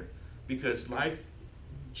conversations with her because life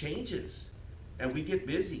changes and we get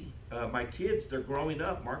busy. My kids, they're growing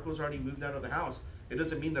up. Marco's already moved out of the house. It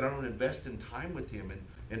doesn't mean that I don't invest in time with him and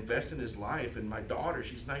invest in his life. And my daughter,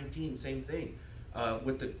 she's 19, same thing.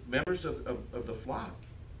 With the members of the flock.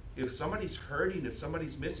 If somebody's hurting, if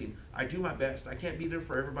somebody's missing, I do my best. I can't be there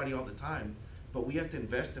for everybody all the time, but we have to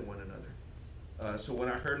invest in one another. So when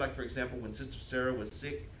I heard, like, for example, when Sister Sarah was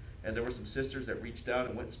sick and there were some sisters that reached out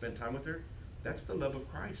and went and spent time with her, that's the love of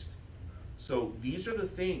Christ. So these are the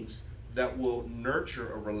things that will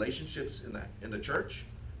nurture relationships in the church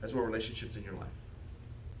as well as relationships in your life.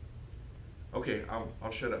 Okay,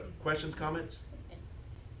 I'll shut up. Questions, comments?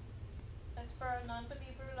 As for a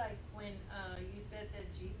non-believer, like when you said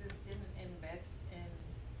that Jesus didn't invest in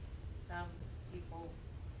some people,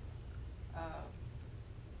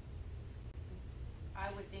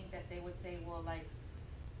 I would think that they would say, well, like,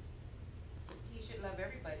 he should love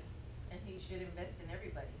everybody and he should invest in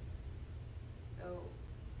everybody. So,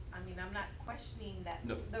 I mean, I'm not questioning that,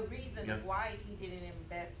 No. the reason Yeah. why he didn't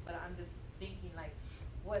invest, but I'm just thinking like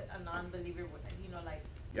what a non-believer would, like.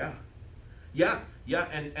 Yeah,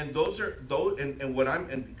 and those are those, and what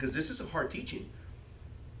because this is a hard teaching.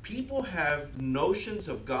 People have notions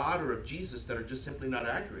of God or of Jesus that are just simply not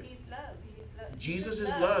accurate. He's love. Jesus is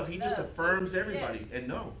love. He just affirms everybody, Yes. and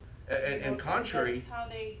no, and contrary. That's how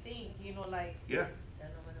they think, like. Yeah. No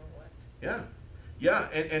matter what. Yeah,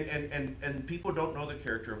 and people don't know the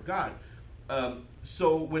character of God.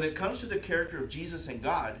 So when it comes to the character of Jesus and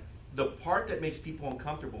God, the part that makes people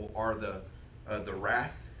uncomfortable are the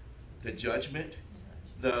wrath, the judgment,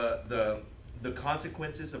 the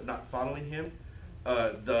consequences of not following Him,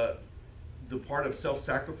 the part of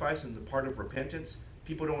self-sacrifice and the part of repentance.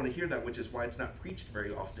 People don't want to hear that, which is why it's not preached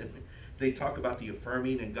very often. They talk about the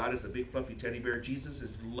affirming and God is a big fluffy teddy bear. Jesus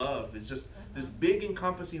is love. It's just this big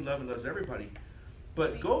encompassing love and loves everybody.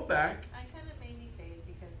 But go back. I kind of made me say it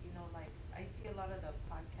because, like, I see a lot of the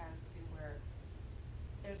podcasts too where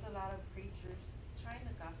there's a lot of preachers trying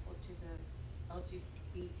the gospel to the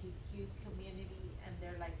LGBTQ community, and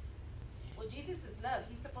they're like, well, Jesus is love.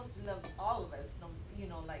 He's supposed to love all of us.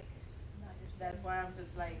 Like, that's why I'm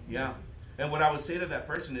just like. Yeah. And what I would say to that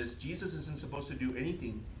person is Jesus isn't supposed to do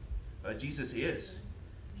anything. Jesus is.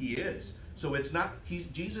 He is. So it's not,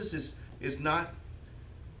 Jesus is not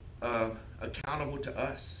accountable to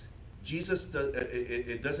us. Jesus,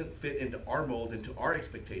 it doesn't fit into our mold, into our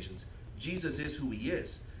expectations. Jesus is who He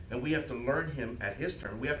is. And we have to learn Him at His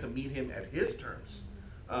terms. We have to meet Him at His terms.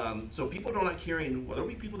 So people don't like hearing, well, there'll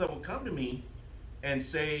be people that will come to me and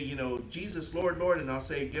say, Jesus, Lord, Lord, and I'll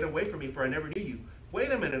say, get away from me, for I never knew you. Wait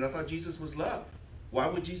a minute, I thought Jesus was love. Why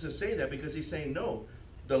would Jesus say that? Because He's saying, no,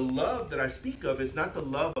 the love that I speak of is not the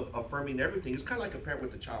love of affirming everything. It's kind of like a parent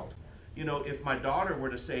with a child. If my daughter were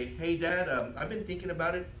to say, hey, Dad, I've been thinking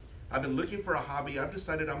about it. I've been looking for a hobby. I've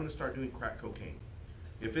decided I'm going to start doing crack cocaine.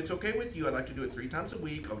 If it's okay with you, I'd like to do it 3 times a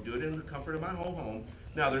week. I'll do it in the comfort of my own home.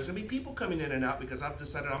 Now, there's going to be people coming in and out because I've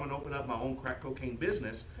decided I'm going to open up my own crack cocaine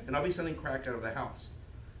business, and I'll be selling crack out of the house.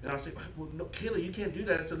 And I'll say, well, no, Kayla, you can't do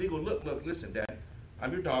that. It's illegal. Look, listen, Dad.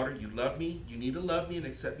 I'm your daughter. You love me. You need to love me and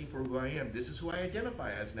accept me for who I am. This is who I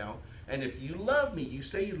identify as now. And if you love me, you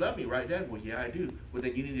say you love me, right, Dad? Well, yeah, I do. Well,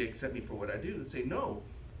 then you need to accept me for what I do. And say, no,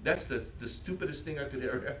 that's the stupidest thing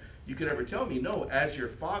you could ever tell me. No, as your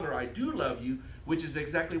father, I do love you, which is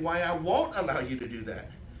exactly why I won't allow you to do that.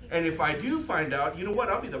 And if I do find out, you know what?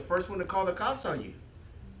 I'll be the first one to call the cops on you.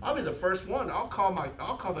 I'll be the first one. I'll call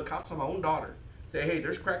the cops on my own daughter. Say, hey,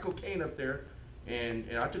 there's crack cocaine up there, and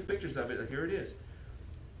I took pictures of it. Here it is.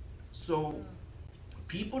 So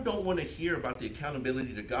people don't want to hear about the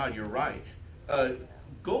accountability to God. You're right.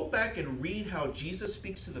 Go back and read how Jesus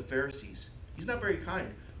speaks to the Pharisees. He's not very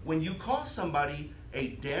kind. When you call somebody a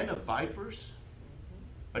den of vipers,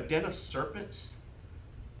 a den of serpents,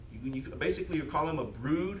 basically you're calling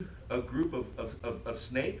them a group of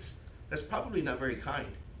snakes. That's probably not very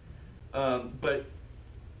kind. But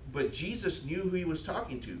Jesus knew who He was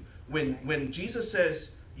talking to. When Jesus says,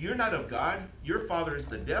 you're not of God, your father is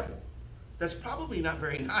the devil, that's probably not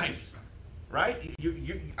very nice, right?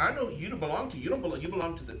 I know you don't belong to. You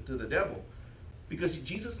belong to the devil, because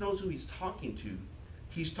Jesus knows who He's talking to.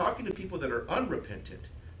 He's talking to people that are unrepentant.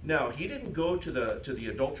 Now, He didn't go to the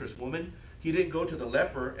adulterous woman. He didn't go to the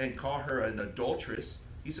leper and call her an adulteress.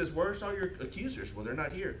 He says, where's all your accusers? Well, they're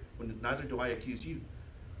not here. Well, neither do I accuse you.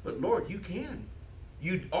 But Lord, you can.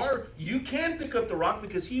 You can pick up the rock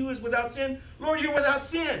because he who is without sin, Lord, you're without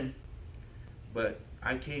sin. But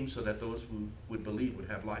I came so that those who would believe would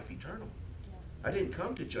have life eternal. I didn't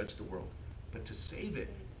come to judge the world, but to save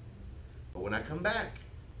it. But when I come back,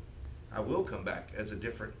 I will come back in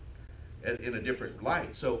a different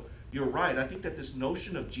light. So you're right. I think that this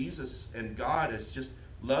notion of Jesus and God as just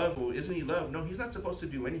love, or isn't he love? No, he's not supposed to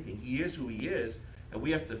do anything. He is who he is, and we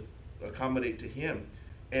have to accommodate to him.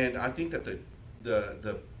 And I think that the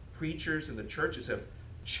preachers and the churches have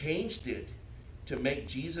changed it to make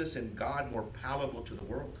Jesus and God more palatable to the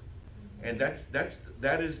world. And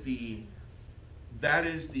that is the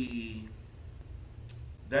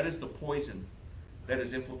poison that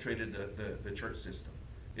has infiltrated the church system.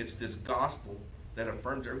 It's this gospel that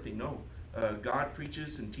affirms everything. No, God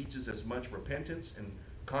preaches and teaches as much repentance and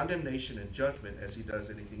condemnation and judgment as he does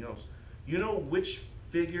anything else. You know which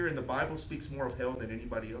figure in the Bible speaks more of hell than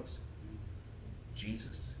anybody else?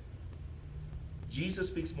 Jesus. Jesus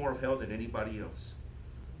speaks more of hell than anybody else.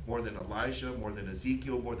 More than Elijah, more than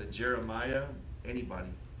Ezekiel, more than Jeremiah,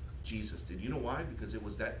 anybody. Jesus did. You know why? Because it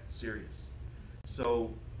was that serious.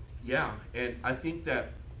 So, yeah, and I think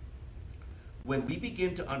that when we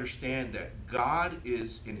begin to understand that God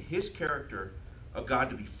is in his character a God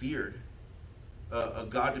to be feared, a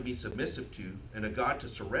God to be submissive to, and a God to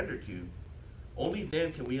surrender to, only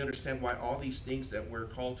then can we understand why all these things that we're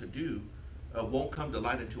called to do won't come to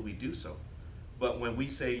light until we do so. But when we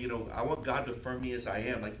say, you know, I want God to affirm me as I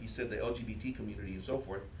am, like you said, the LGBT community and so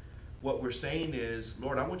forth, what we're saying is,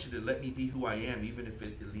 Lord, I want you to let me be who I am, even if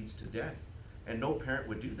it leads to death. And no parent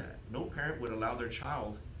would do that. No parent would allow their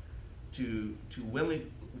child to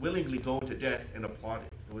willingly go into death and applaud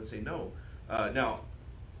it. They would say no. Now,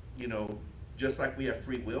 you know, just like we have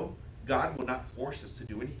free will, God will not force us to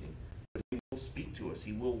do anything. But he will speak to us.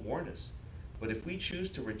 He will warn us. But if we choose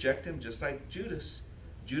to reject him, just like Judas,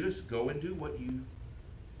 go and do what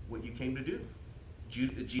you came to do.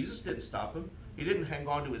 Jesus didn't stop him. He didn't hang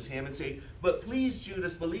on to his hand and say, but please,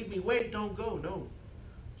 Judas, believe me, wait, don't go. No.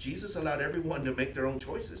 Jesus allowed everyone to make their own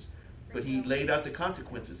choices, but he laid out the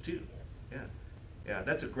consequences too. Yeah,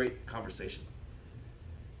 that's a great conversation.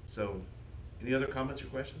 So, any other comments or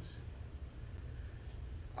questions?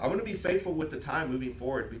 I'm going to be faithful with the time moving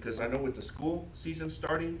forward, because I know with the school season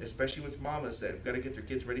starting, especially with mamas that have got to get their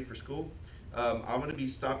kids ready for school, I'm going to be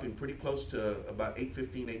stopping pretty close to about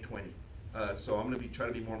 8:15, 8:20. So I'm going to try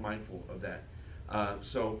to be more mindful of that.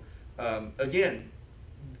 Again,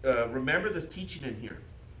 remember the teaching in here.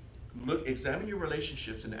 Examine your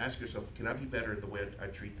relationships and ask yourself, can I be better in the way I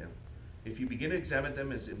treat them? If you begin to examine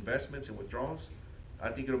them as investments and withdrawals, I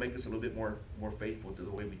think it'll make us a little bit more faithful to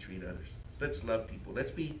the way we treat others. Let's love people.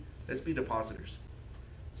 Let's be depositors.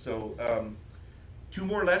 So 2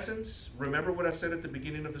 more lessons. Remember what I said at the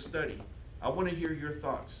beginning of the study. I want to hear your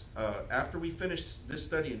thoughts. After we finish this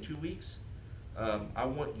study in 2 weeks, I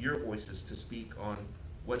want your voices to speak on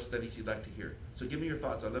what studies you'd like to hear. So give me your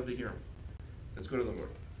thoughts. I'd love to hear them. Let's go to the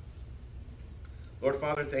Lord. Lord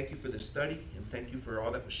Father, thank you for this study, and thank you for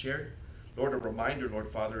all that was shared. Lord, a reminder, Lord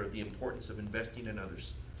Father, of the importance of investing in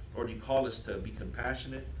others. Lord, you call us to be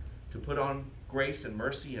compassionate, to put on grace and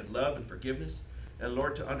mercy and love and forgiveness. And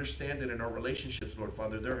Lord, to understand that in our relationships, Lord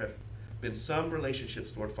Father, there have been some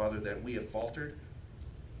relationships, Lord Father, that we have faltered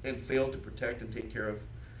and failed to protect and take care of.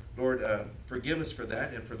 Lord, forgive us for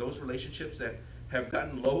that, and for those relationships that have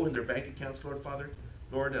gotten low in their bank accounts, Lord Father,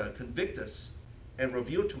 Lord, convict us and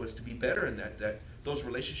reveal to us to be better in that those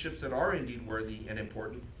relationships that are indeed worthy and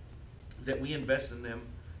important, that we invest in them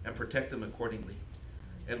and protect them accordingly.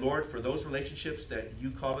 And Lord, for those relationships that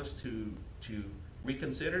you call us to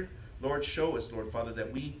reconsider, Lord, show us, Lord Father,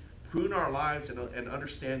 that we prune our lives and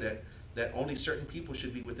understand that only certain people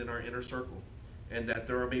should be within our inner circle, and that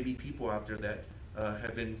there are maybe people out there that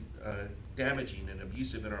have been damaging and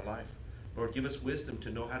abusive in our life. Lord, give us wisdom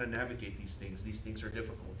to know how to navigate these things. These things are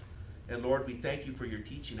difficult. And Lord, we thank you for your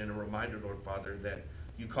teaching and a reminder, Lord Father, that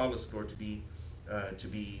you call us, Lord, to be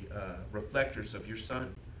reflectors of your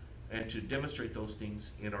Son, and to demonstrate those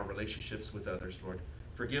things in our relationships with others, Lord.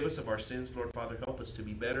 Forgive us of our sins, Lord Father. Help us to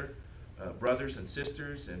be better brothers and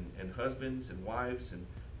sisters and husbands and wives and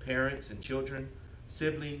parents and children,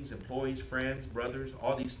 siblings, employees, friends, brothers,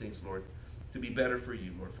 all these things, Lord, to be better for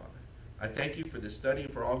you, Lord Father. I thank you for this study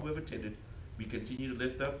and for all who have attended. We continue to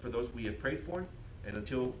lift up for those we have prayed for, and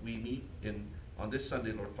until we meet on this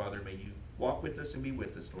Sunday, Lord Father, may you walk with us and be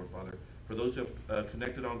with us, Lord Father. For those who have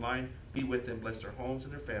connected online, be with them, bless their homes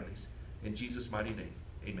and their families. In Jesus' mighty name,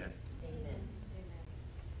 amen. Amen.